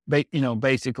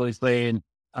 basically saying,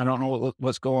 I don't know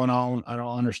what's going on. I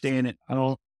don't understand it.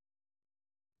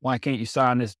 Why can't you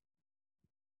sign this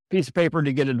piece of paper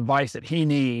to get a device that he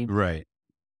needs? Right.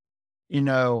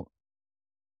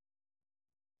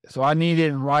 So I need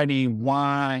in writing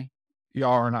why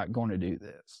y'all are not going to do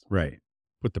this. Right.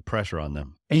 Put the pressure on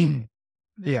them.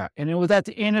 Yeah. And it was at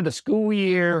the end of the school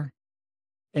year,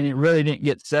 and it really didn't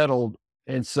get settled.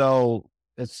 And so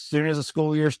as soon as the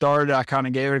school year started, I kind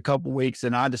of gave it a couple of weeks,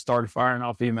 and I just started firing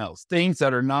off emails, things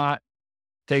that are not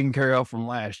taken care of from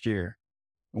last year.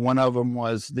 One of them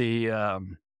was the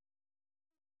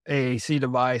AAC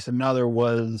device. Another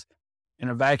was an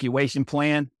evacuation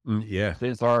plan. Yeah.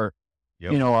 Since our,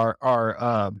 Yep. you know,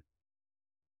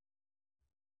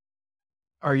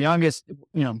 our youngest,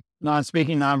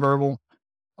 non-speaking, nonverbal,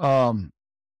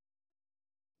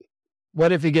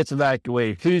 what if he gets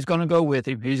evacuated? Who's going to go with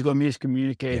him? Who's going to be his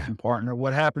communication partner?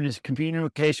 What happened is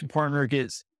communication partner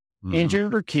gets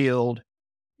injured or killed.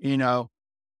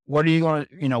 What are you going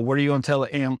to tell what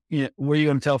are you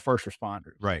going to tell first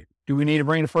responders? Right. Do we need to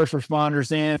bring the first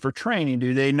responders in for training?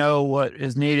 Do they know what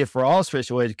is needed for all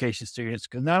special education students?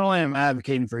 Because not only am I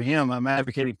advocating for him, I'm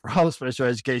advocating for all the special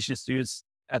education students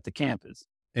at the campus.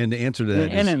 And the answer to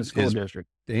that and in the school district.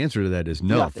 The answer to that is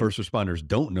no. Nothing. First responders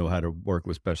don't know how to work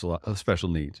with special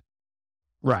needs.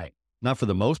 Right. Not for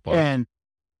the most part. And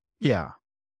yeah,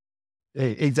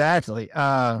 exactly.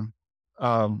 I've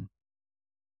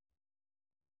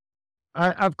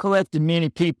collected many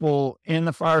people in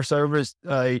the fire service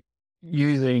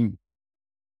using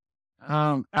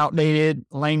outdated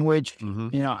language.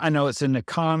 I know it's in the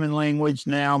common language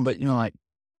now, but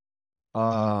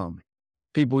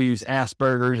people use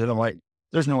Asperger's, and I'm like,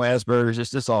 there's no Asperger's,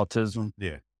 it's just autism.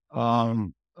 Yeah.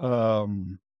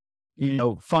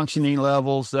 Functioning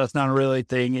levels, that's not a really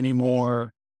thing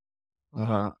anymore.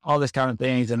 All this kind of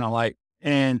things. And I'm like,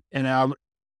 and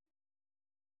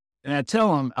I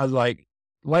tell them, I was like,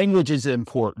 language is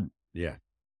important. Yeah.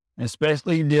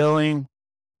 Especially dealing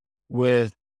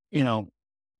with,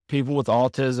 people with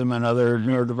autism and other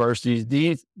neurodiversities.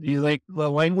 The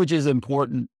language is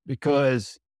important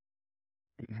because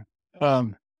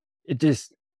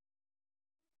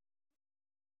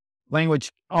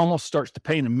language almost starts to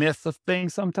paint a myth of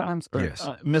things sometimes, or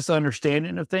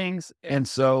misunderstanding of things. And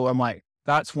so I'm like,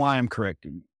 that's why I'm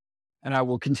correcting you. And I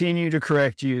will continue to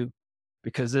correct you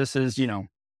because this is,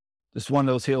 just one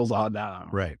of those hills I'll die on.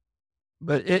 Right.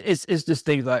 But it's just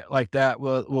things like that.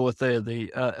 Well, with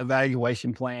the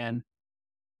evaluation plan,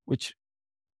 which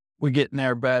we're getting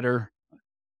there better.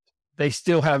 They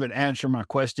still haven't answered my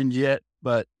questions yet,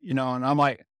 but and I'm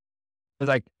like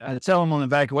I tell them on the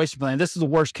evacuation plan, this is the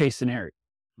worst case scenario.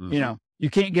 You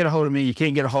can't get a hold of me. You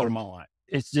can't get a hold of my life.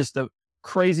 It's just a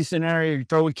crazy scenario. You're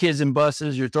throwing kids in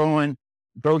buses. You're throwing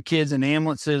kids in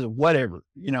ambulances, whatever,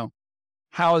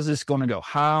 How is this going to go?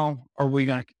 How are we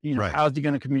going to, right. How is he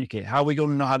going to communicate? How are we going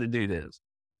to know how to do this?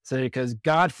 So, because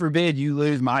God forbid you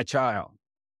lose my child.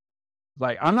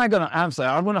 Like, I'm going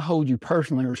to hold you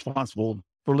personally responsible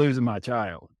for losing my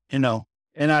child, and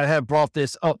I have brought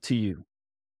this up to you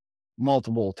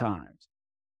multiple times.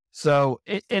 So,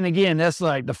 and again, that's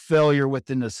like the failure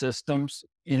within the systems.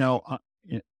 I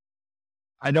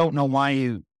don't know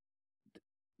why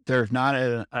there's not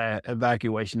an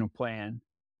evacuation plan.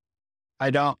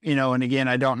 I don't, and again,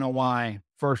 I don't know why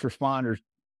first responders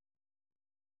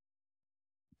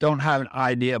don't have an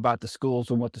idea about the schools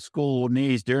and what the school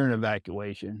needs during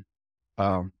evacuation.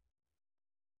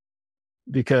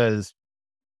 Because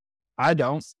I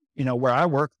don't, where I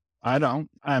work, I don't.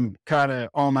 I'm kind of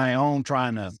on my own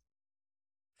trying to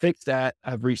fix that.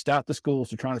 I've reached out to schools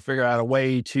to try to figure out a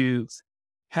way to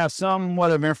have somewhat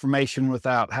of information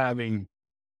without having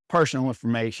personal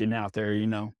information out there,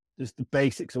 just the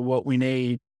basics of what we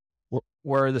need,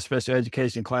 where the special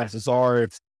education classes are,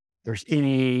 if there's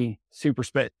any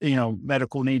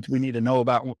medical needs we need to know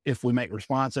about if we make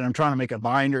response. And I'm trying to make a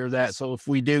binder of that. So if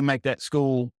we do make that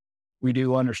school, we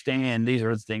do understand these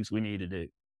are the things we need to do.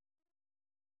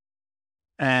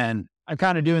 And I'm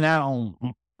kind of doing that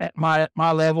at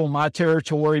my level, my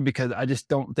territory, because I just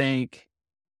don't think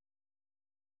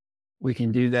we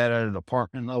can do that at a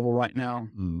department level right now.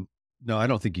 No, I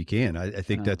don't think you can. I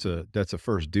think that's a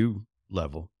first due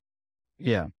level.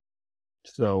 Yeah.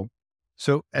 So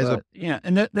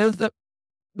and there's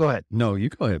go ahead. No, you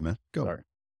go ahead, man. Go. Sorry.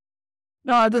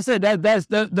 No, I just said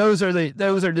those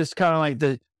are just kind of like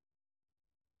the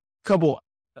couple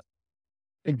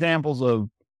examples of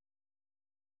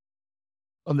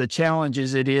the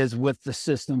challenges it is with the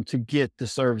system to get the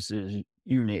services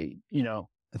you need.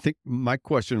 I think my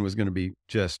question was going to be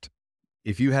just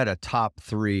if you had a top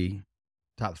three.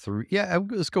 Yeah,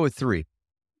 let's go with three.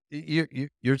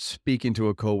 You're speaking to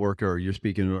a coworker, or you're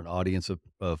speaking to an audience of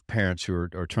parents who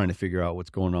are trying to figure out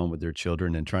what's going on with their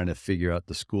children and trying to figure out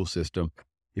the school system.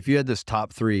 If you had this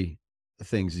top three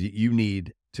things you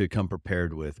need to come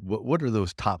prepared with, what are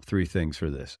those top three things for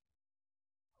this?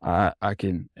 I'm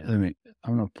going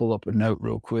to pull up a note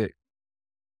real quick.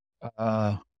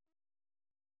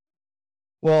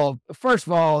 Well, first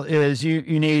of all is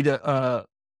you need to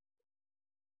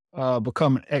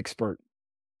become an expert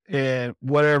in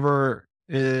whatever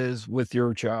is with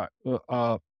your child.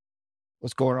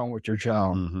 what's going on with your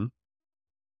child Mm-hmm.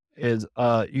 is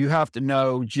you have to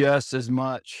know just as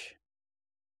much.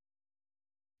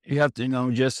 You have to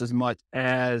know just as much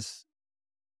as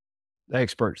the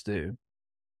experts do.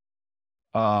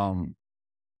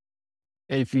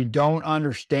 If you don't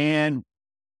understand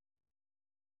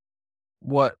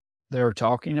what they're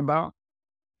talking about,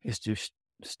 it's just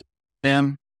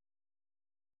them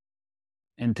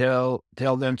and tell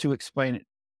them to explain it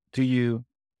to you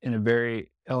in a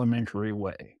very elementary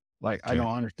way. Like, I Okay.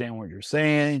 don't understand what you're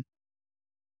saying.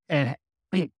 And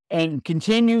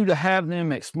continue to have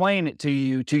them explain it to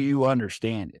you till you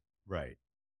understand it. Right.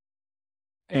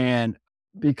 And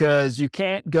because you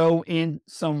can't go in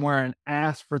somewhere and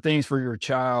ask for things for your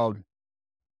child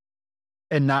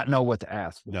and not know what to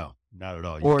ask for. No, not at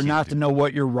all. You Or can't not do to know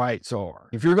what your rights are.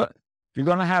 If you're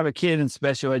going to have a kid in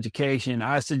special education,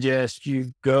 I suggest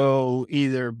you go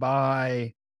either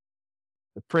buy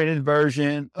the printed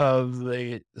version of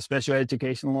the special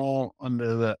education law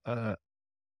under the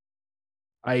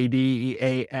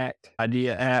IDEA Act,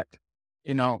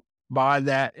 buy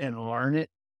that and learn it,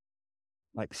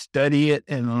 like study it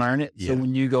and learn it. So Yeah.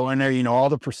 when you go in there, all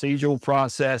the procedural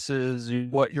processes,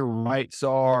 what your rights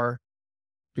are,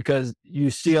 because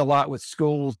you see a lot with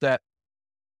schools that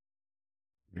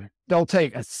they'll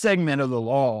take a segment of the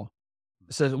law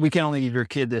that says we can only give your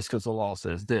kid this because the law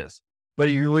says this. But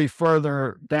you read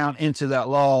further down into that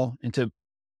law, into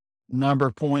number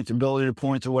of points, ability to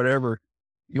points, or whatever,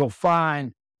 you'll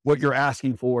find what you're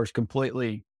asking for is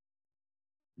completely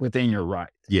within your right.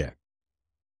 Yeah.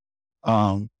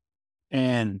 And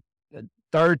the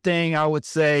third thing I would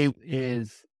say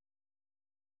is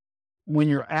when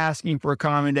you're asking for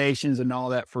accommodations and all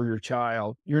that for your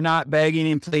child, you're not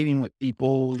begging and pleading with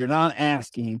people. You're not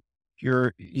asking.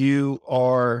 You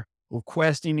are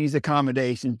requesting these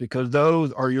accommodations because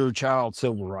those are your child's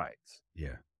civil rights.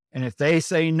 Yeah. And if they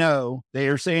say no, they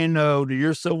are saying no to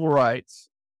your civil rights.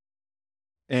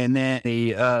 And then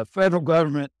the federal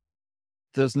government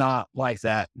does not like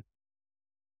that.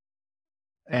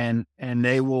 And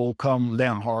they will come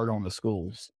down hard on the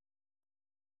schools.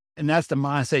 And that's the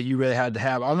mindset you really had to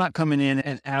have. I'm not coming in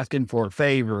and asking for a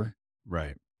favor.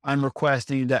 Right. I'm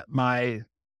requesting that my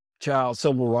child's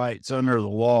civil rights under the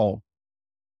law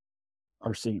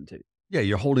are seen to. Yeah.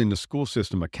 You're holding the school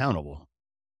system accountable.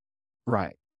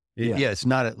 Right. Yeah. It's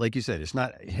not like you said, it's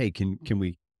not, hey, can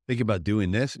we think about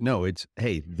doing this? No, it's,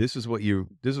 hey, this is what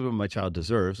my child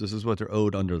deserves. This is what they're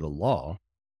owed under the law.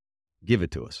 Give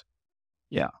it to us.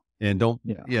 Yeah. And don't,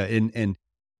 Yeah. And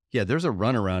there's a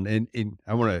runaround. And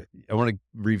I want to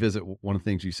revisit one of the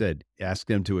things you said, ask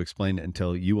them to explain it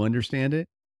until you understand it.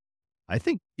 I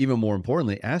think even more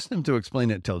importantly, ask them to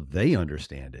explain it until they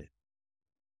understand it.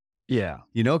 Yeah.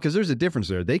 Because there's a difference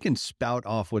there. They can spout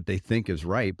off what they think is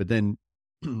right, but then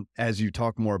as you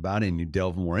talk more about it and you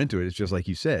delve more into it, it's just like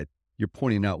you said, you're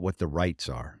pointing out what the rights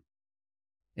are.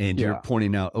 And you're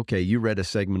pointing out, okay, you read a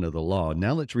segment of the law.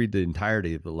 Now let's read the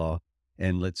entirety of the law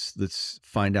and let's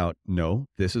find out, no,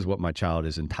 this is what my child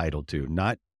is entitled to,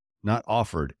 not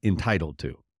offered, entitled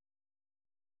to.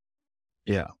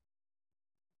 Yeah.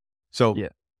 So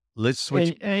let's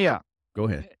switch. Go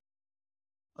ahead.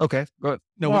 Okay. Go ahead.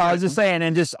 No, I was just saying,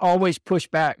 and just always push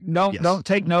back. Don't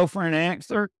take no for an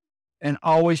answer, and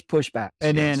always push back.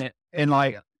 And then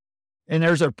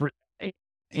there's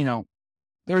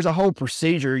there's a whole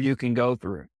procedure you can go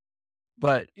through,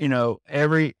 but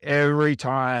every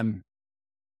time,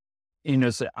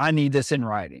 say I need this in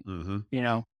writing.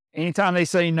 Mm-hmm. Anytime they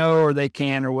say no or they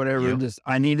can or whatever, just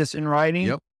I need this in writing.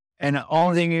 Yep. And the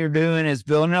only thing you're doing is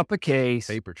building up a case,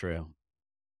 Paper trail,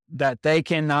 that they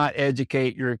cannot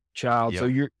educate your child.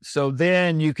 Yep. So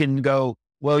then you can go,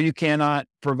 well, you cannot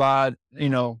provide,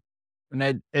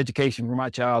 an education for my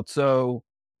child. So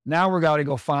now we're got to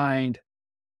go find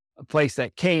a place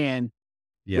that can,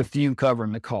 with you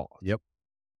covering the cost. Yep.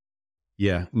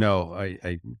 Yeah, no,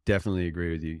 I definitely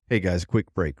agree with you. Hey guys,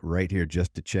 quick break right here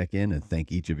just to check in and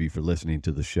thank each of you for listening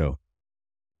to the show.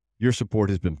 Your support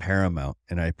has been paramount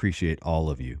and I appreciate all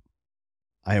of you.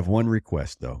 I have one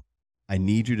request though. I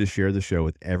need you to share the show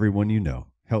with everyone you know.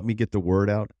 Help me get the word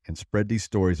out and spread these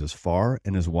stories as far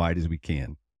and as wide as we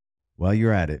can. While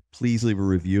you're at it, please leave a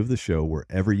review of the show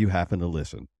wherever you happen to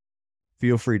listen.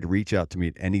 Feel free to reach out to me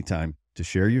at any time to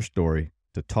share your story,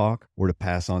 to talk, or to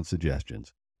pass on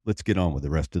suggestions. Let's get on with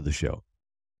the rest of the show.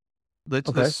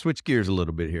 Let's switch gears a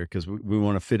little bit here because we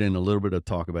want to fit in a little bit of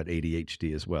talk about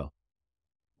ADHD as well.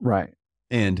 Right.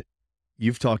 And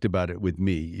you've talked about it with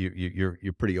me.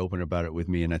 You're pretty open about it with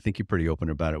me, and I think you're pretty open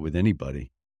about it with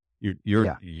anybody. You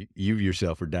Yeah. you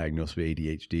yourself are diagnosed with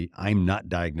ADHD. I'm not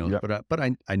diagnosed, Yep. but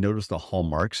I noticed the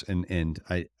hallmarks, and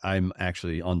I'm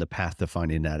actually on the path to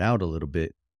finding that out a little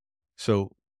bit.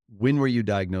 So when were you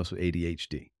diagnosed with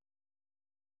ADHD?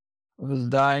 I was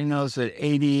diagnosed with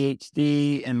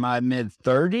ADHD in my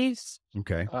mid-30s.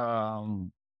 Okay.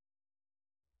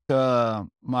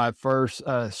 My first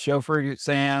chauffeur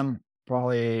exam,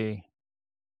 probably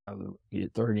I was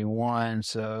 31,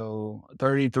 so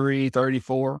 33,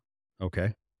 34.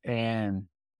 Okay. And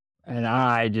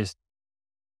I just,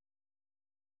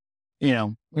 you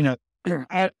know,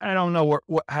 I don't know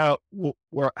how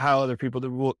other people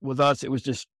do. With us, it was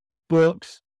just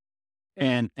books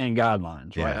and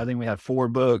guidelines, right? Yeah. I think we had 4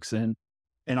 books, and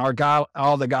all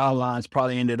the guidelines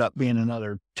probably ended up being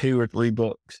another 2 or 3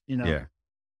 books, Yeah.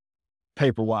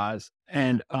 paper wise.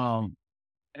 And I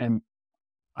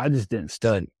just didn't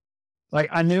study. Like,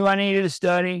 I knew I needed to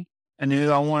study. I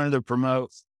knew I wanted to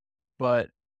promote, but,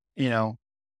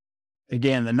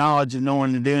 again, the knowledge of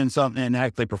knowing and doing something and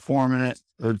actually performing it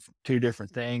are 2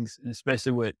 different things, and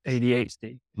especially with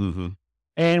ADHD. Mm-hmm.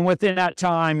 And within that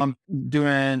time,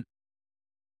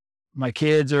 my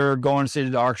kids are going to see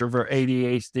the doctor for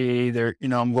ADHD.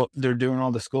 They're doing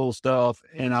all the school stuff.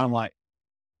 And I'm like,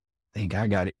 I think I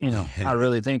got it. I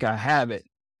really think I have it.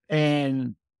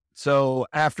 And so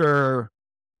after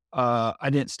I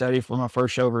didn't study for my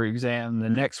first chauffeur exam, the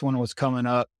next one was coming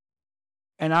up,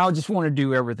 and I just want to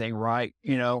do everything right.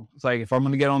 It's like, if I'm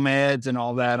going to get on meds and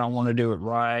all that, I want to do it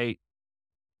right.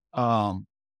 And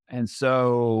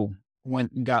so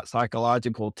went and got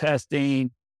psychological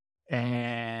testing,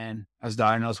 and I was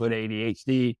diagnosed with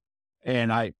ADHD,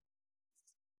 and I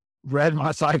read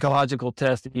my psychological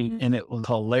testing, and it was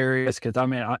hilarious because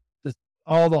just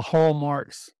all the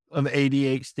hallmarks of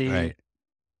ADHD, Right.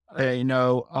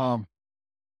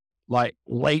 like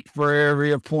late for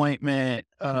every appointment,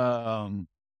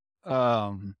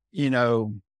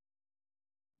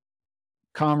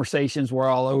 conversations were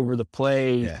all over the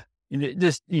place. Yeah.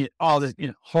 Just all this,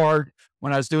 hard.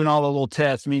 When I was doing all the little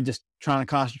tests, me just trying to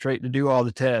concentrate to do all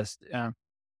the tests,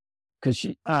 because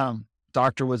she,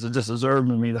 doctor was just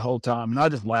observing me the whole time, and I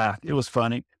just laughed. It was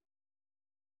funny.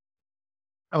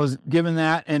 I was given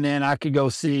that, and then I could go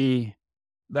see.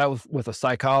 That was with a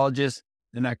psychologist.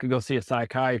 Then I could go see a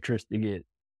psychiatrist to get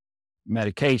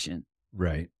medication.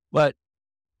 Right. But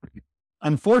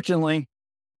unfortunately,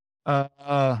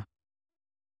 for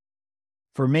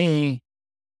me,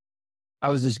 I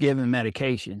was just given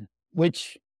medication,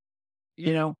 which,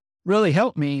 really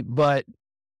helped me, but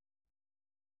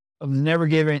I was never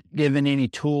given any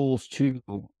tools to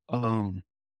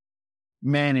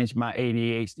manage my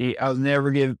ADHD. I was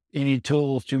never given any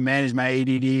tools to manage my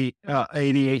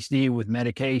ADHD with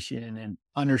medication, and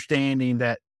understanding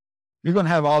that you're going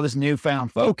to have all this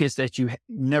newfound focus that you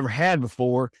never had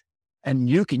before, and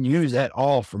you can use that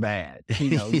all for bad.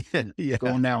 Yeah.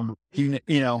 Going down,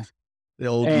 The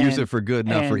old use it for good,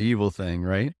 not for evil thing,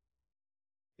 right?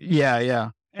 Yeah.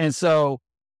 And so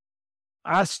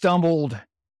I stumbled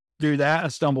through that. I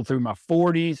stumbled through my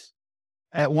 40s.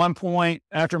 At one point,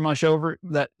 after my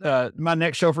my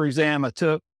next chauffeur exam I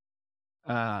took,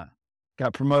 got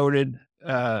promoted.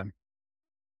 I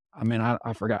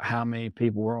forgot how many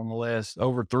people were on the list.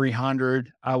 Over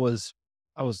 300. I was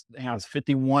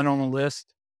 51 on the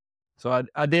list. So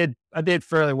I did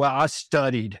fairly well. I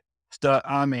studied.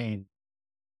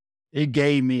 It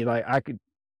gave me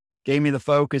gave me the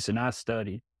focus, and I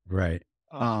studied. Right.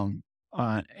 And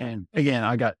again,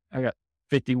 I got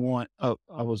 51. Oh,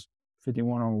 I was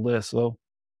 51 on the list. So,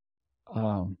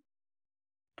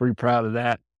 pretty proud of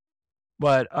that.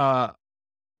 But,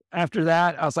 after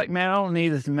that, I was like, man, I don't need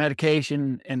this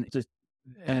medication.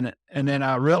 And then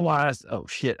I realized, oh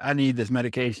shit, I need this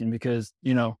medication because,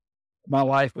 my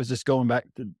life was just going back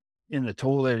to in the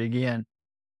toilet again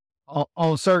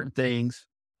on certain things.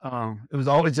 It was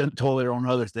always in the toilet on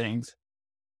other things,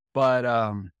 but,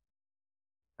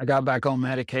 I got back on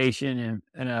medication,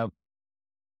 and I've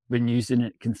been using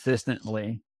it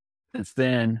consistently since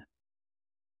then.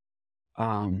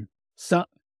 Some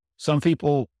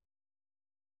people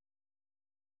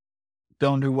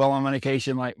don't do well on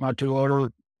medication. Like my 2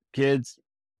 older kids,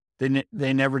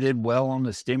 they never did well on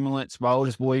the stimulants. My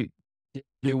oldest boy did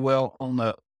do well on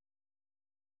the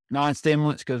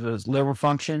non-stimulants because of his liver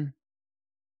function,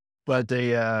 but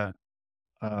the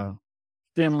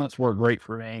stimulants were great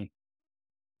for me.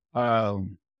 But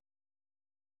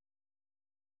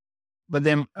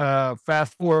then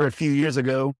fast forward a few years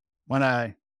ago, when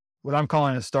what I'm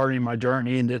calling starting my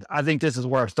journey, and I think this is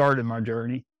where I started my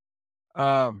journey.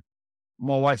 My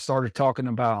wife started talking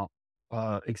about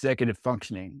executive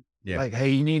functioning, Yeah. Like, hey,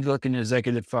 you need to look into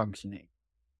executive functioning.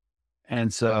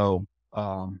 And so,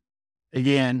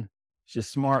 again, she's a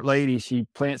smart lady. She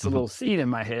plants a little seed in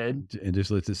my head And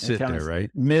just lets it sit there, right?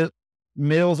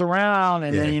 Mills around.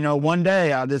 And then, one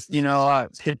day I just, I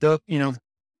hit the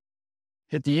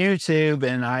YouTube,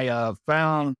 and I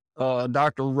found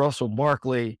Dr. Russell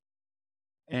Barkley,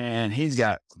 and he's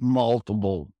got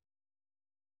multiple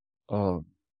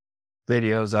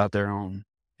videos out there on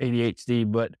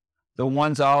ADHD, but the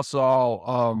ones I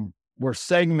saw were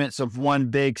segments of one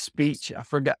big speech. I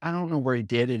don't know where he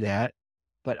did it at,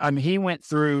 but I mean, he went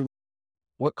through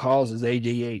what causes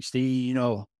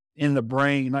ADHD, in the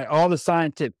brain, like all the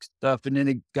scientific stuff. And then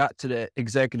it got to the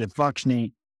executive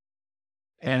functioning,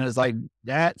 and it's like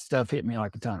that stuff hit me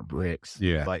like a ton of bricks.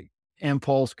 Yeah. Like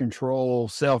impulse control,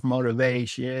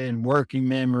 self-motivation, working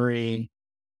memory,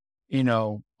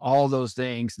 all those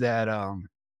things that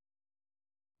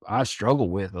I struggle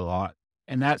with a lot.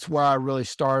 And that's where I really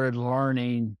started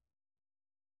learning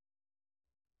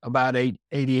about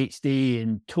ADHD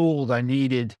and tools I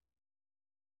needed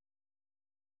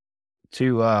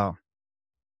to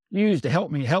use to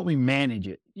help me manage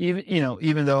it.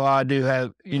 Even though I do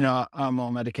have, I'm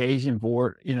on medication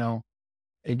for it,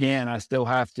 again, I still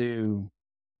have to,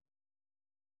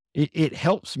 it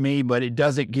helps me, but it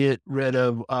doesn't get rid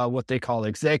of what they call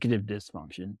executive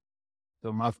dysfunction.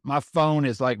 So my phone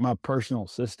is like my personal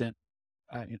assistant.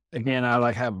 I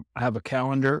have a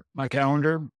calendar, my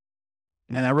calendar,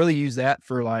 and I really use that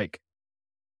for like,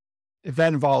 if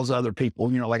that involves other people,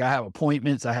 like I have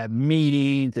appointments, I have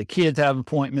meetings, the kids have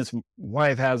appointments,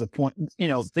 wife has appointments,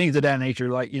 things of that nature,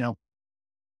 like,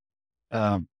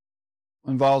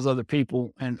 involves other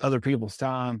people and other people's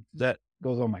time, that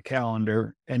goes on my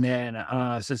calendar. And then,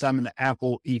 since I'm in the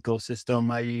Apple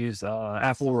ecosystem, I use,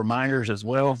 Apple reminders as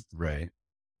well. Right.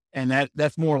 And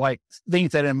that's more like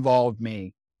things that involve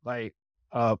me, like,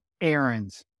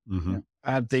 errands. Mm-hmm.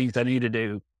 I have things I need to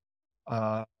do.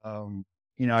 I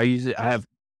use it. I have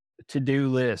a to-do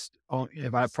list.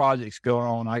 If I have projects going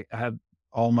on, I have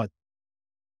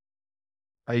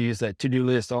I use that to-do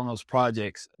list on those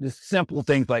projects. Just simple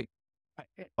things like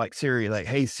Siri, like,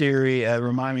 hey Siri,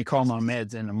 remind me, call my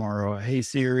meds in tomorrow. Hey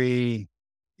Siri,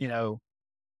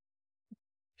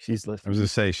 she's listening. I was going to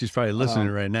say, she's probably listening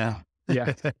right now.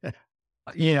 Yeah.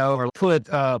 Or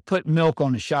put milk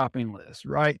on the shopping list,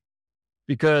 right?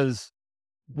 Because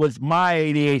with my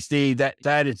ADHD,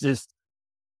 that is just,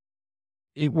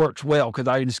 it works well because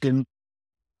I just can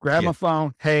grab my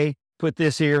phone. Hey, put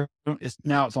this here.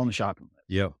 Now it's on the shopping list.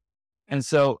 Yep. And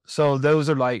so those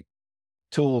are like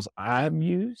tools I've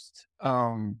used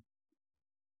to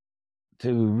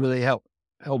really help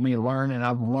me learn, and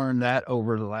I've learned that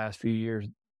over the last few years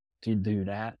to do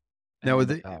that. Now,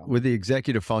 with the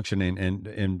executive functioning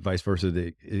and vice versa,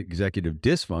 the executive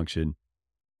dysfunction.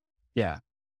 Yeah.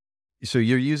 So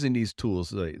you're using these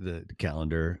tools, like the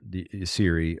calendar, the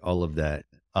Siri, all of that.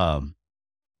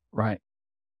 Right.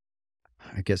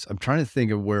 I guess I'm trying to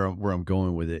think of where I'm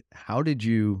going with it. How did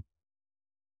you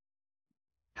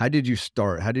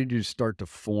start? How did you start to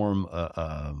form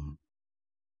I'm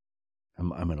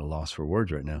at a loss for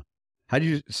words right now. How did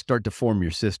you start to form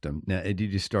your system? Now, did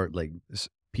you start like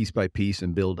piece by piece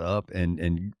and build up,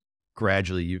 and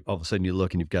gradually all of a sudden you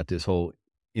look and you've got this whole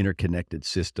interconnected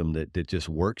system that just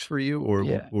works for you,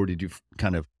 or did you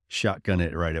kind of shotgun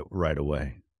it right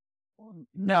away?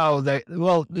 No,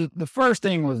 the first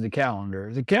thing was the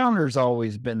calendar. The calendar's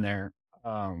always been there.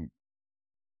 I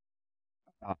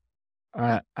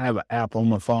have an app on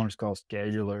my phone. It's called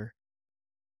Scheduler.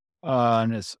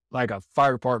 And it's like a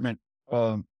fire department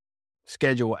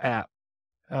schedule app.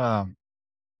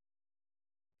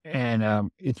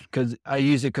 It's because I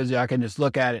use it because I can just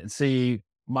look at it and see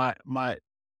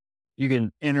you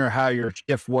can enter how your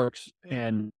shift works,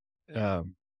 and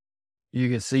you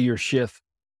can see your shift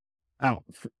out,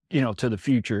 to the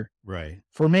future. Right.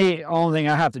 For me, only thing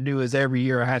I have to do is every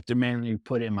year I have to manually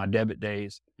put in my debit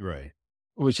days. Right.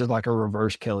 Which is like a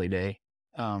reverse Kelly day.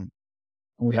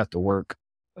 We have to work.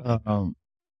 And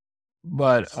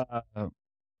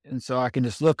so I can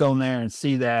just look on there and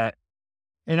see that.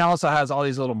 And it also has all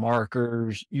these little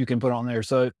markers you can put on there.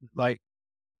 So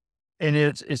and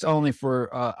it's only for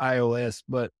iOS,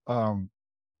 but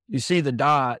you see the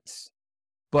dots,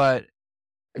 but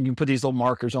you can put these little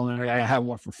markers on there. I have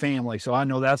one for family, so I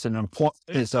know that's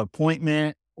it's an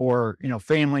appointment, or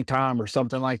family time or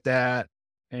something like that.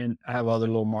 And I have other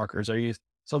little markers I use.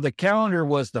 So the calendar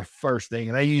was the first thing,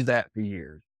 and I used that for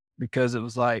years because it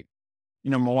was like,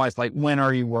 my wife's like, when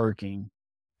are you working?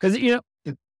 Because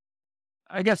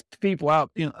I guess people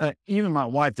out, even my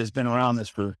wife that's been around this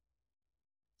for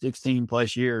 16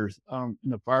 plus years in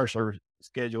the fire service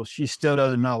schedule, she still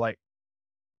doesn't know, like,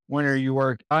 when are you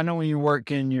work? I know when you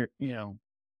work in your, your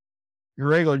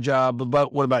regular job,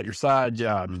 but what about your side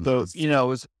job? So,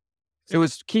 it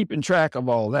was keeping track of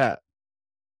all that.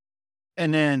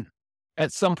 And then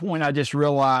at some point I just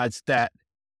realized that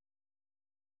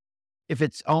if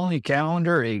it's on the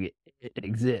calendar, it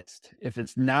exists. If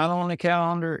it's not on the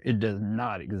calendar, it does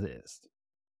not exist.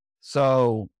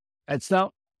 So I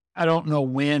don't know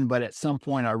when, but at some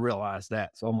point I realized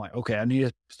that. So I'm like, okay, I need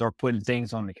to start putting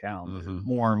things on the calendar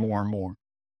more and more and more.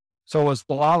 So it's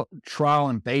a lot of trial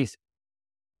and base,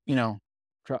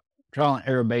 trial and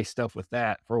error based stuff with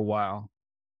that for a while.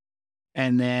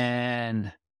 And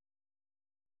then,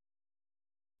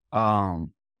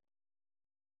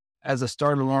 as I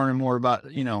started learning more about,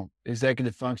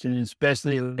 executive functioning,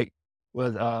 especially like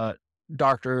with,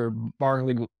 Dr.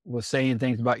 Barkley was saying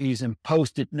things about using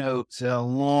Post-it notes,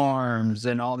 alarms,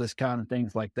 and all this kind of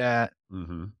things like that.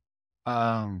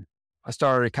 I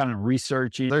started kind of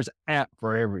researching. There's an app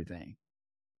for everything,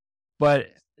 but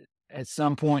at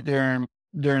some point during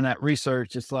that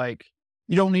research, it's like,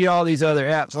 you don't need all these other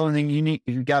apps. The only thing you need,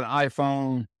 if you've got an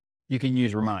iPhone, you can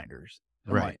use reminders.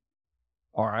 Right. Like,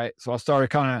 all right. So I started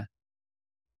kind of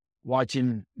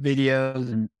watching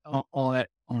videos and all that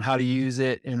on how to use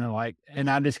it. And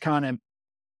I just kind of,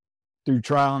 through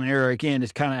trial and error again,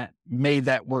 just kind of made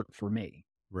that work for me.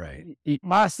 Right.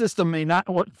 My system may not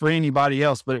work for anybody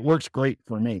else, but it works great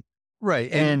for me. Right.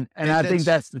 And I think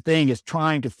that's the thing, is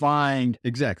trying to find.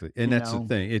 Exactly. And that's the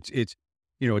thing. It's,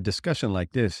 a discussion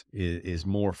like this is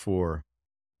more for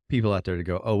people out there to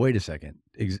go, oh, wait a second,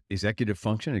 executive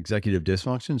function, executive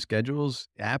dysfunction, schedules,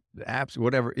 apps,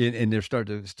 whatever. And they're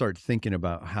start thinking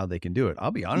about how they can do it.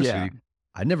 I'll be honest with you.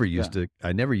 I never used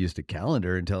a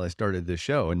calendar until I started this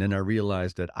show. And then I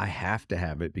realized that I have to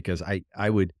have it, because I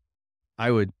would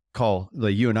call,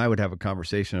 like, you and I would have a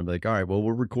conversation. I'd be like, all right, well,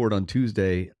 we'll record on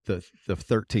Tuesday, the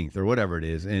 13th or whatever it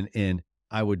is. And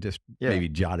I would just maybe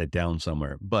jot it down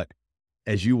somewhere. But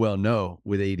as you well know,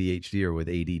 with ADHD or with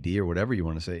ADD or whatever you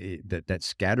want to say, that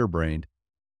scatterbrained,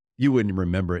 you wouldn't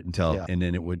remember it until, and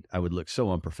then I would look so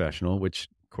unprofessional, which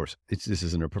of course this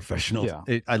isn't a professional.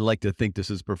 Yeah. I like to think this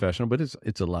is professional, but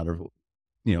it's a lot of,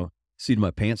 seat in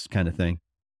my pants kind of thing.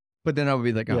 But then I would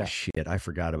be like, oh shit, I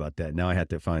forgot about that. Now I have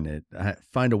to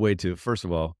find a way to, first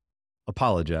of all,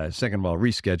 apologize. Second of all,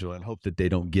 reschedule and hope that they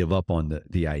don't give up on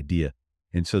the idea.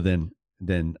 And so then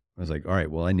I was like, all right,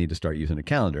 well, I need to start using a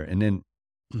calendar. And then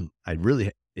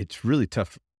it's really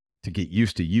tough to get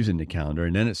used to using the calendar.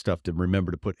 And then it's tough to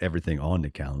remember to put everything on the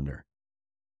calendar.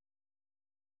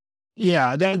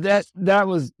 Yeah, that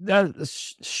was a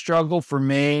struggle for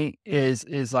me,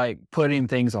 is like putting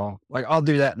things on. Like, I'll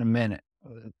do that in a minute.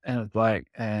 And it's like,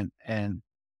 and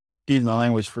excuse my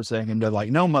language for a second, they're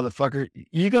like, no, motherfucker,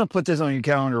 you're going to put this on your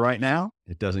calendar right now.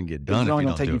 It doesn't get done. It's only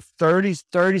going to take you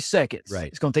 30 seconds. Right.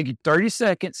 It's going to take you 30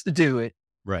 seconds to do it.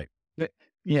 Right.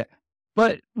 Yeah.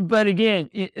 But again,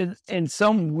 in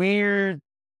some weird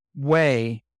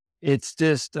way, it's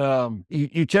just,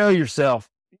 you tell yourself,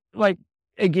 like,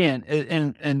 again,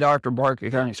 and Dr. Barker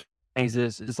kind of explains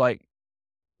this, it's like,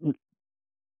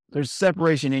 there's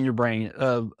separation in your brain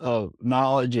of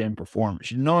knowledge and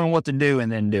performance. You're knowing what to do and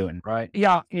then doing, right?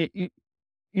 Yeah.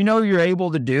 You're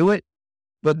able to do it,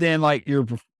 but then, like, your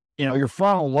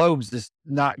frontal lobe's just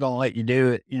not going to let you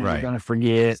do it. Right. You're going to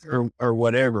forget or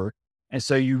whatever. And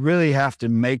so you really have to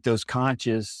make those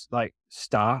conscious, like,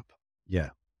 stop.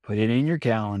 Yeah. Put it in your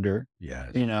calendar.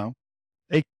 Yeah.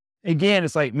 Again,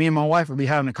 it's like me and my wife will be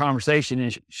having a conversation,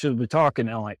 and she'll be talking,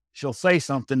 and I'm like, she'll say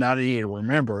something that I need to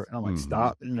remember. And I'm like,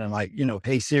 stop. And then, like,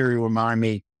 hey, Siri, remind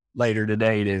me later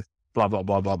today to blah, blah,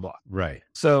 blah, blah, blah. Right.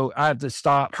 So I have to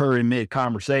stop her in mid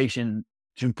conversation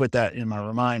to put that in my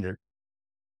reminder,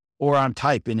 or I'm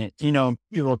typing it.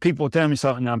 People tell me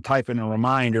something, I'm typing a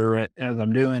reminder as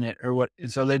I'm doing it, or what.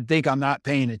 And so they think I'm not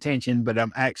paying attention, but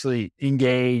I'm actually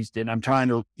engaged, and I'm trying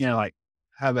to, like,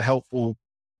 have a helpful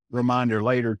reminder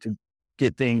later to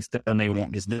get things done they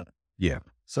won't get done. Yeah.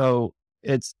 So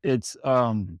it's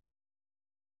learning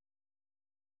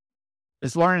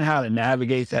how to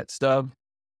navigate that stuff,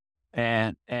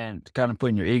 and kind of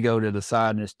putting your ego to the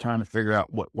side and just trying to figure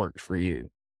out what works for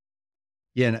you.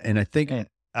 Yeah. And I think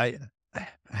I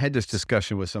had this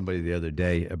discussion with somebody the other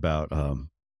day about,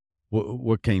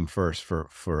 what came first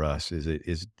for us.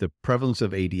 Is the prevalence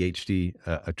of ADHD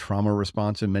a trauma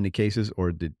response in many cases,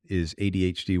 or is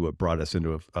ADHD what brought us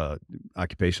into a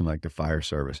occupation like the fire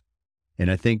service? And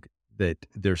I think that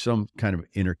there's some kind of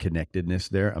interconnectedness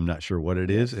there. I'm not sure what it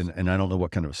is, and I don't know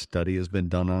what kind of study has been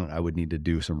done on it. I would need to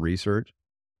do some research.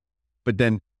 But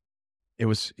then it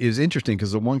was interesting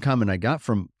because the one comment I got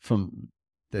from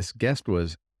this guest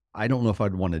was, I don't know if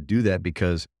I'd want to do that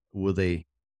because will they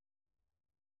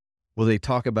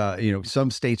talk about, some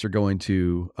states are going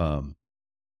to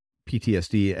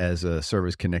PTSD as a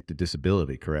service connected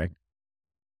disability, correct?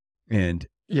 And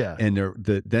Yeah.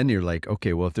 then you're like,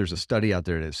 okay, well, if there's a study out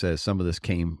there that says some of this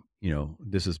came,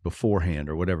 this is beforehand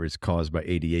or whatever, it's caused by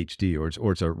ADHD or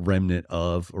it's a remnant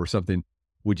of or something,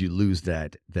 would you lose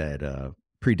that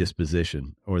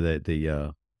predisposition or that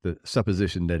the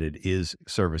supposition that it is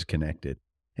service connected?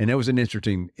 And that was an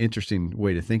interesting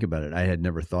way to think about it. I had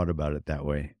never thought about it that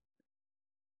way.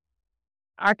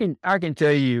 I can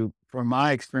tell you from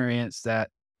my experience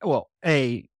that, well,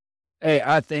 I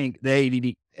think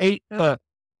the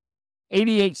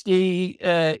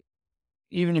ADHD,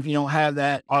 even if you don't have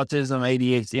that, autism,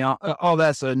 ADHD, all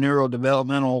that's a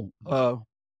neurodevelopmental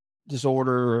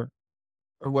disorder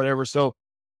or whatever. So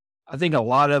I think a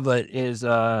lot of it is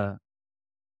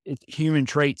it's human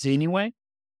traits anyway.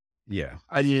 Yeah.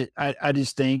 I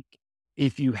just think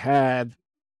if you have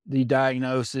the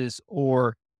diagnosis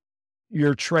or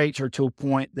your traits are to a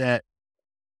point that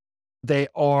they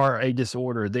are a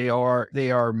disorder, they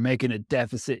are making a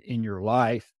deficit in your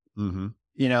life, Mm-hmm.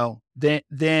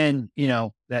 then,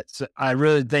 that's, I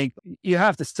really think you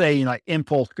have to say,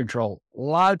 impulse control. A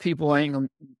lot of people ain't gonna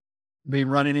be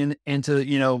running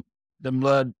into,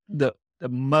 the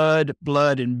mud,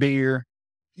 blood and beer,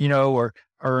 or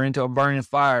into a burning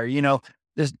fire,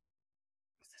 there's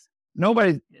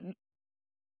nobody,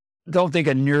 don't think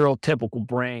a neurotypical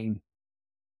brain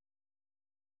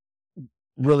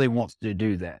really wants to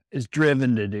do that. It's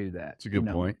driven to do that. That's a good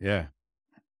point. Yeah.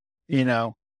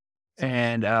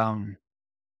 And,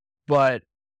 but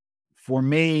for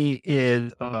me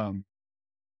is, my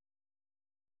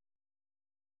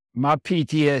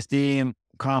PTSD and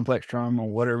complex trauma,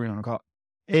 whatever you want to call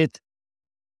it,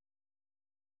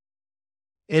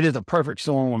 it is a perfect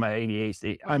storm with my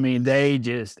ADHD. I mean, they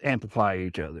just amplify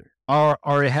each other. Or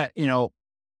it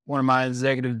one of my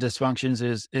executive dysfunctions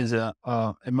is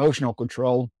emotional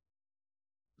control.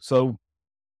 So,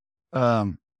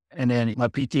 and then my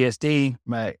PTSD,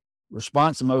 my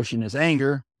response emotion is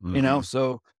anger, Mm-hmm.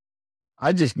 so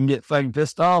I just can get fucking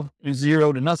pissed off and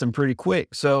 0 to nothing pretty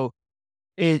quick. So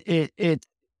they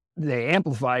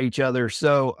amplify each other.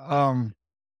 So,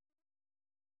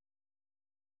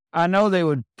 I know they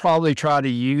would probably try to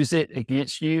use it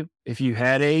against you if you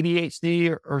had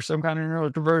ADHD or some kind of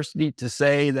neurodiversity to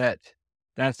say that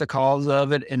that's the cause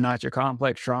of it and not your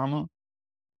complex trauma.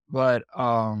 But,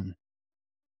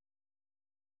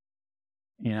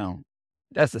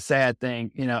 that's the sad thing,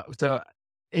 So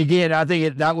again, I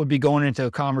think that would be going into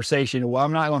a conversation. Well,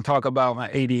 I'm not going to talk about my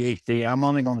ADHD. I'm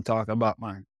only going to talk about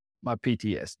my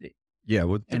PTSD.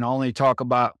 Yeah. And only talk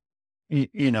about,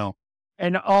 and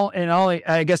only,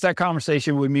 I guess that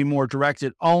conversation would be more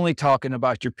directed, only talking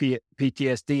about your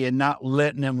PTSD and not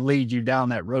letting them lead you down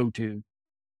that road to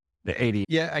the ADHD.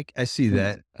 Yeah, I see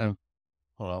that. Hold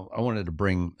on. I wanted to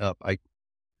bring up, I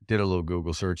did a little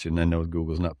Google search, and I know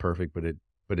Google's not perfect, but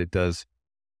it does.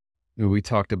 We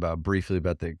talked briefly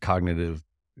about the cognitive,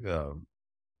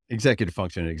 executive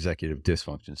function and executive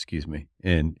dysfunction, excuse me.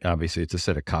 And obviously it's a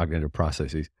set of cognitive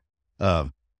processes.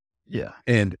 Yeah.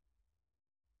 And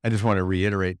I just want to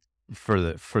reiterate for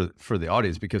the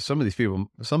audience, because some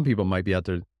people might be out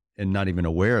there and not even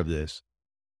aware of this.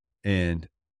 And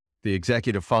the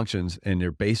executive functions and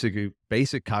their basic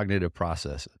cognitive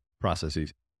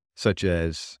processes, such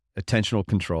as attentional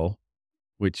control,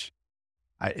 which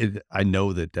I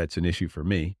know that's an issue for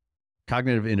me,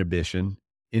 cognitive inhibition,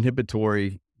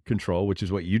 inhibitory control, which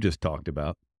is what you just talked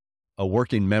about, a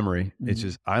working memory. Mm-hmm. It's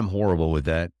just, I'm horrible with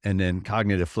that. And then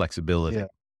cognitive flexibility. Yeah.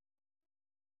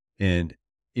 And,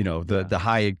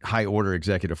 the high order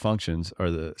executive functions are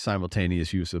the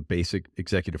simultaneous use of basic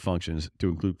executive functions to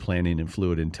include planning and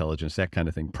fluid intelligence, that kind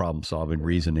of thing, problem solving,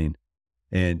 reasoning.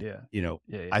 And,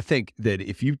 I think that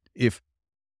if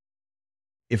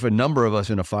a number of us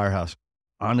in a firehouse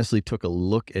honestly took a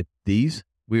look at these,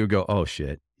 we would go, oh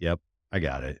shit. Yep. I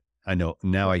got it. I know.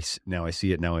 Now I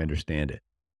see it. Now I understand it.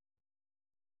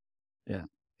 Yeah.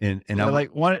 And I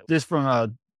like one, this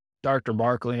from, Dr.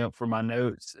 Barkley up for my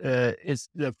notes. It's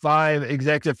the 5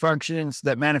 executive functions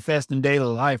that manifest in daily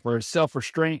life were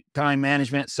self-restraint, time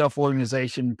management,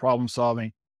 self-organization, problem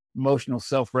solving, emotional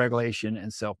self-regulation,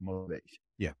 and self-motivation.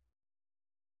 Yeah.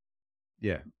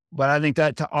 Yeah. But I think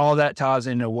that all that ties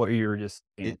into what you were just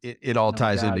saying. It all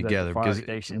ties in together because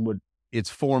it's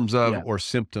forms of or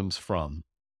symptoms from.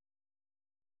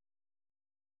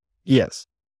 Yes.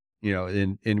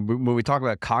 And when we talk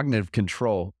about cognitive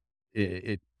control,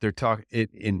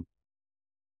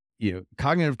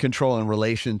 cognitive control in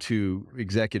relation to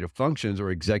executive functions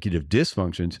or executive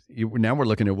dysfunctions. Now we're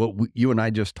looking at what you and I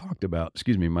just talked about.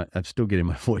 Excuse me, I'm still getting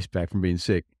my voice back from being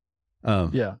sick.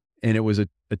 Yeah. And it was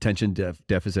attention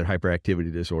deficit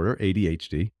hyperactivity disorder,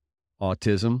 ADHD,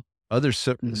 autism, other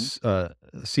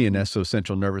CNS, so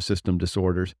central nervous system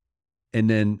disorders, and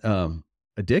then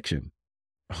addiction.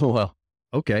 Well,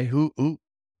 okay,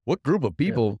 what group of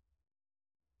people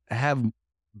have?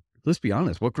 Let's be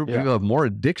honest. What group of people have more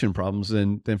addiction problems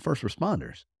than first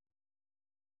responders?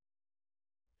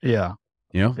 Yeah.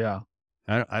 Yeah.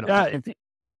 I don't.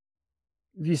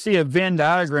 If you see a Venn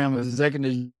diagram of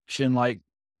executive addiction, like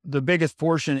the biggest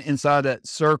portion inside that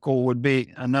circle would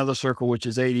be another circle, which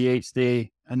is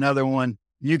ADHD. Another one,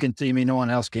 you can see me, no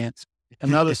one else can.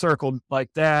 Another circle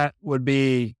like that would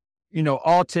be,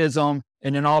 autism.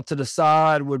 And then off to the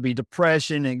side would be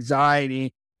depression,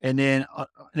 anxiety. And then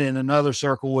another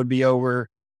circle would be over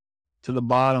to the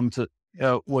bottom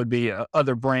would be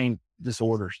other brain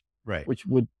disorders, right? Which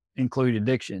would include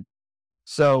addiction.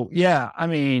 So, I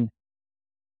mean,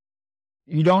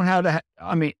 you don't have to,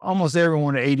 almost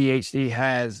everyone with ADHD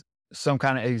has some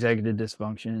kind of executive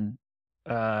dysfunction.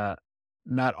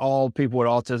 Not all people with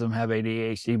autism have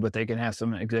ADHD, but they can have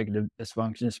some executive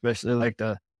dysfunction, especially like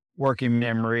the working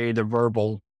memory, the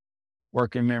verbal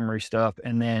working memory stuff.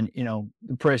 And then,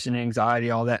 depression,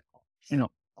 anxiety, all that,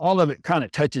 all of it kind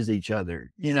of touches each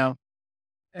other,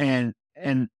 and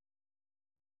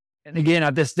again,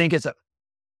 I just think it's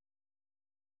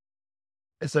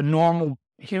a normal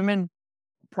human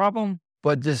problem,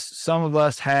 but just some of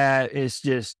us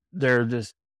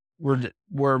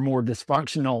we're more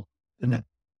dysfunctional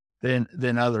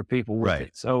than other people with right.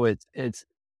 it. So it's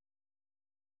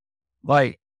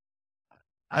like,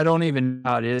 I don't even know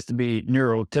how it is to be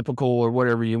neurotypical or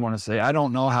whatever you want to say. I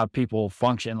don't know how people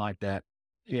function like that.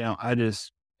 I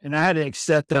had to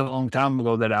accept that a long time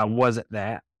ago that I wasn't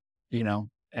that,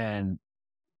 and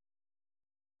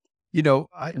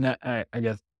I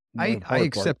guess I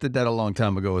accepted that a long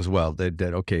time ago as well. That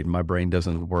okay, my brain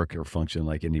doesn't work or function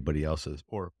like anybody else's,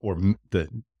 or the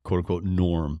quote unquote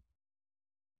norm.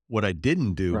 What I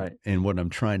didn't do, right, and what I'm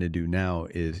trying to do now,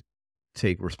 is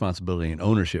take responsibility and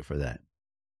ownership for that.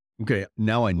 Okay,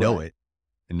 now I know it,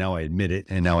 and now I admit it,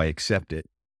 and now I accept it.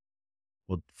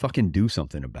 Well, fucking do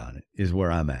something about it is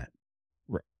where I'm at,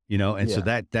 right? And so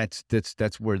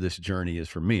that's where this journey is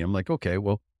for me. I'm like, okay,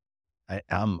 well,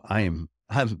 I'm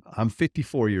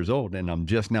 54 years old, and I'm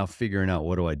just now figuring out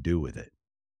what do I do with it.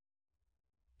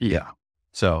 Yeah.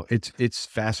 So it's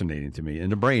fascinating to me,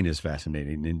 and the brain is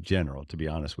fascinating in general, to be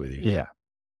honest with you. Yeah.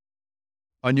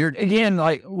 On your again,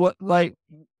 with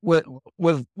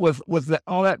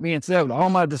all that being said, with all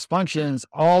my dysfunctions,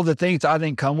 all the things I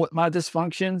think come with my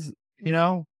dysfunctions,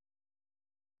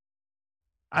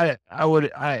 I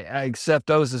accept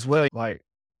those as well. Like,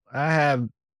 I have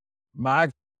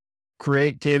my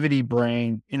creativity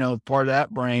brain, part of that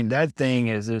brain, that thing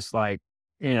is just like,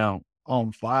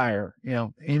 on fire.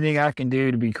 Anything I can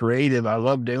do to be creative, I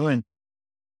love doing.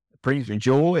 It brings me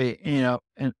joy,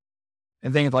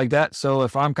 and things like that. So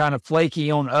if I'm kind of flaky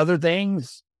on other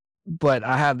things, but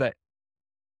I have that,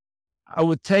 I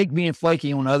would take being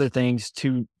flaky on other things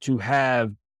to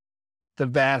have the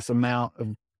vast amount of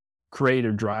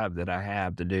creative drive that I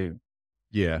have to do.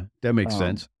 Yeah, that makes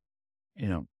sense.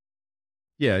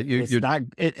 Yeah,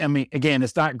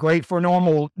 it's not great for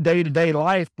normal day-to-day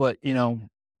life, but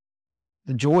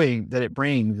the joy that it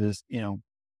brings is,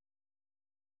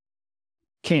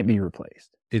 can't be replaced.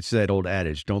 It's that old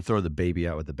adage, don't throw the baby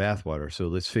out with the bathwater. So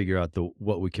let's figure out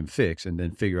what we can fix, and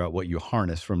then figure out what you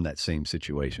harness from that same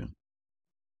situation.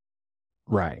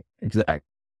 Right. Exactly.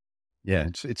 Yeah.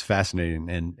 It's fascinating.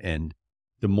 And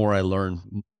the more I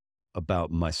learn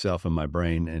about myself and my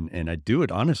brain, and I do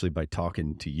it honestly by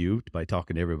talking to you, by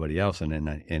talking to everybody else. And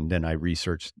then I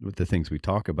research the things we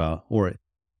talk about, or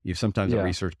sometimes I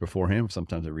research beforehand,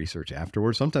 sometimes I research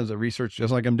afterwards, sometimes I research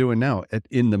just like I'm doing now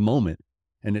in the moment.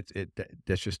 And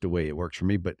that's just the way it works for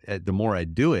me. But the more I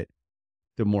do it,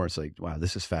 the more it's like, wow,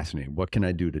 this is fascinating. What can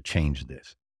I do to change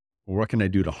this? Or what can I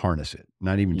do to harness it?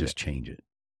 Not even just change it.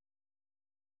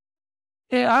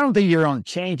 Yeah, I don't think you're on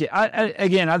change it.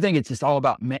 I think it's just all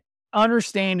about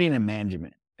understanding and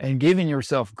management and giving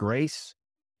yourself grace.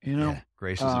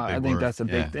 Grace is a big word. I think that's a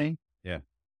big thing. Yeah.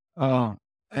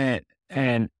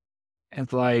 And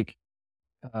it's like,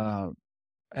 and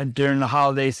during the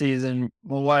holiday season,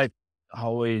 my wife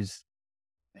always,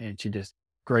 and she just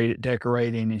great at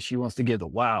decorating, and she wants to give the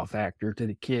wow factor to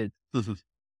the kids,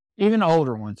 even the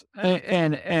older ones.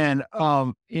 And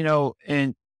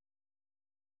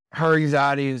her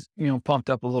anxiety is, pumped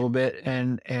up a little bit.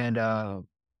 And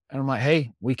And I'm like,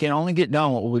 hey, we can only get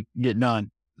done what we can get done.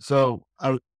 So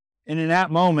and in that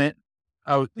moment,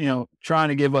 I was, trying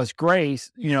to give us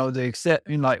grace, to accept,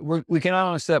 we can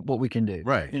only accept what we can do.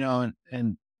 Right.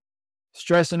 And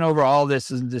stressing over all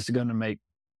this is just going to make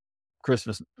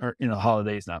Christmas or,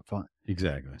 holidays not fun.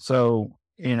 Exactly. So,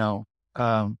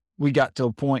 we got to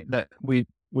a point that we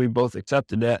both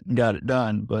accepted that and got it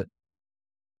done, but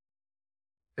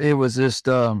it was just,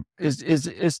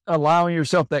 it's allowing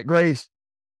yourself that grace.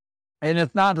 And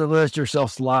it's not to let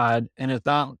yourself slide, and it's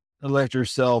not to let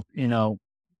yourself,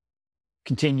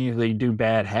 continually do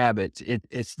bad habits.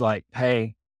 It's like,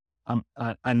 hey,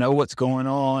 I know what's going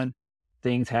on.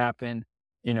 Things happen,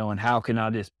 and how can I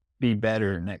just be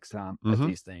better next time at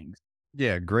these things?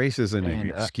 Yeah. Grace isn't an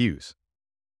excuse.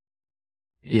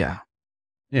 Yeah.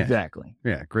 Exactly.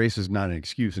 Yeah. Grace is not an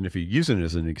excuse. And if you're using it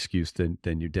as an excuse, then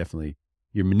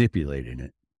you're manipulating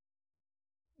it.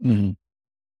 Mm-hmm.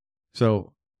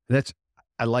 So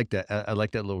I like that. I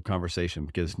like that little conversation,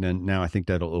 because now I think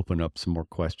that'll open up some more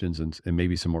questions and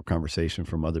maybe some more conversation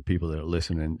from other people that are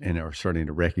listening and are starting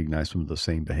to recognize some of those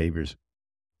same behaviors.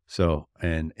 So,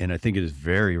 and I think it is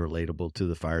very relatable to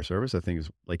the fire service. I think it's,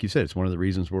 like you said, it's one of the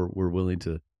reasons we're willing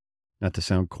to, not to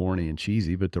sound corny and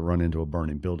cheesy, but to run into a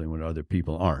burning building when other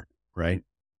people aren't, right?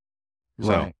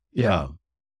 Right. So, yeah.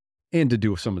 And to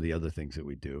do some of the other things that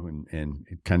we do. And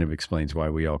it kind of explains why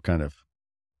we all kind of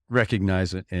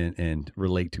recognize it and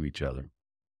relate to each other.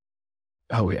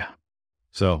 Oh yeah.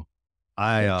 So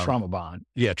trauma bond.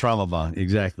 Yeah. Trauma bond.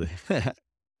 Exactly.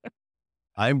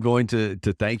 I'm going to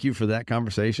thank you for that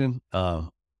conversation.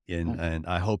 And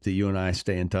I hope that you and I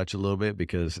stay in touch a little bit,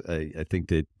 because I think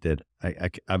that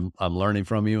I'm learning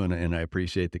from you, and I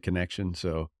appreciate the connection.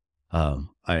 So, I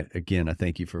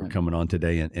thank you for coming on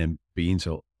today and being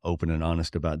so open and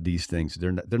honest about these things.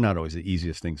 They're not always the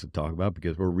easiest things to talk about,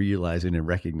 because we're realizing and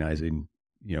recognizing,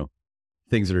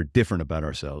 things that are different about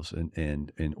ourselves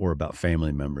and or about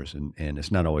family members. And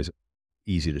it's not always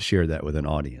easy to share that with an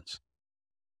audience.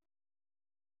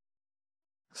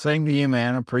 Same to you,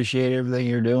 man. I appreciate everything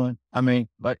you're doing. I mean,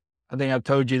 like, I think I've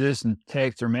told you this in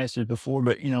text or message before,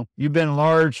 but you've been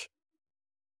large.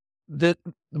 The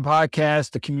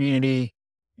podcast, the community,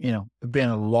 have been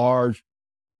a large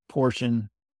portion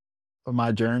of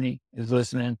my journey is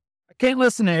listening. I can't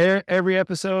listen to every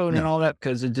episode and all that,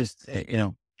 because it just,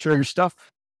 triggers stuff.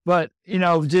 But,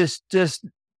 just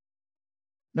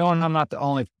knowing I'm not the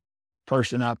only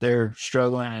person out there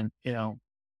struggling, and,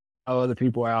 other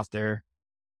people out there.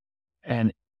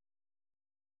 And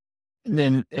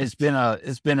then it's been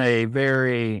a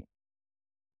very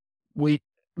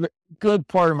good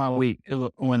part of my week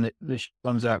when this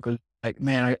comes out, because like,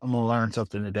 man, I'm gonna learn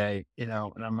something today, and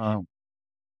I'm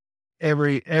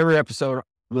every episode I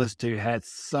listen to had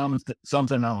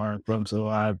something I learned from. So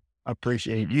I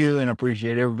appreciate you and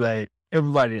appreciate everybody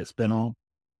that's been on.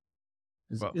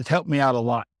 It's helped me out a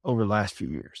lot over the last few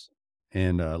years.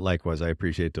 And likewise, I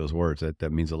appreciate those words.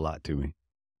 That means a lot to me.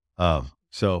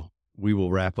 So we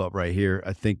will wrap up right here.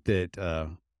 I think that,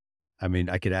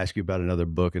 I could ask you about another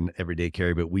book in Everyday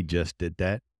Carry, but we just did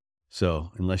that.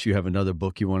 So unless you have another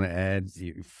book you want to add,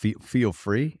 you feel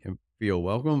free and feel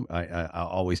welcome. I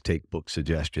always take book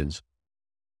suggestions.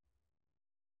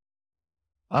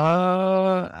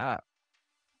 I'm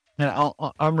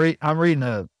reading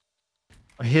a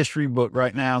history book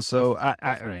right now. So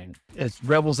I mean, it's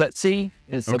Rebels at Sea.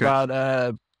 It's about,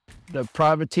 the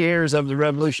privateers of the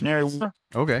Revolutionary War.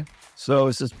 Okay. So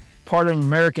it's just part of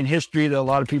American history that a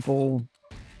lot of people,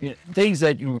 things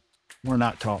that you were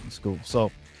not taught in school.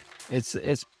 So it's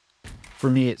for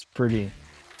me, it's pretty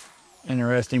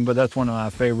interesting, but that's one of my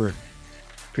favorite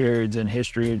periods in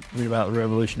history, read about the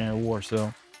Revolutionary War.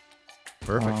 So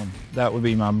perfect. That would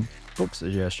be my book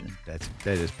suggestion. That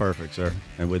is perfect, sir.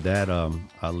 And with that,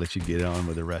 I'll let you get on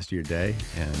with the rest of your day,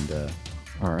 and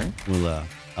all right,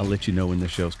 I'll let you know when the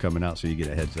show's coming out, so you get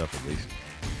a heads up at least.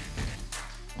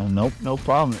 No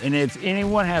problem. And if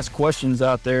anyone has questions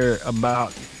out there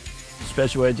about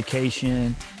special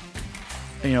education,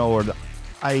 or the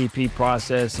IEP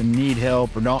process and need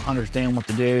help or don't understand what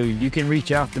to do, you can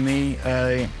reach out to me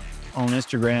on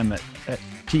Instagram at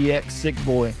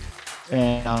TXSickBoy,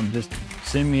 and just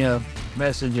send me a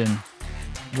message and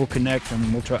we'll connect,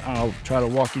 and I'll try to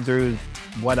walk you through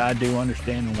what I do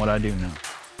understand and what I do know.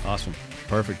 Awesome.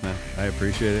 Perfect, man. I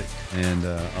appreciate it. And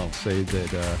I'll say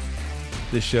that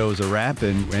this show is a wrap,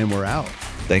 and we're out.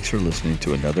 Thanks for listening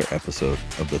to another episode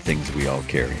of The Things We All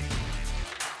Carry.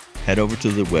 Head over to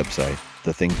the website,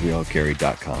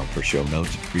 thethingsweallcarry.com, for show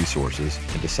notes, resources,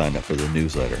 and to sign up for the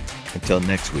newsletter. Until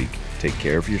next week, take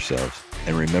care of yourselves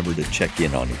and remember to check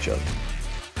in on each other.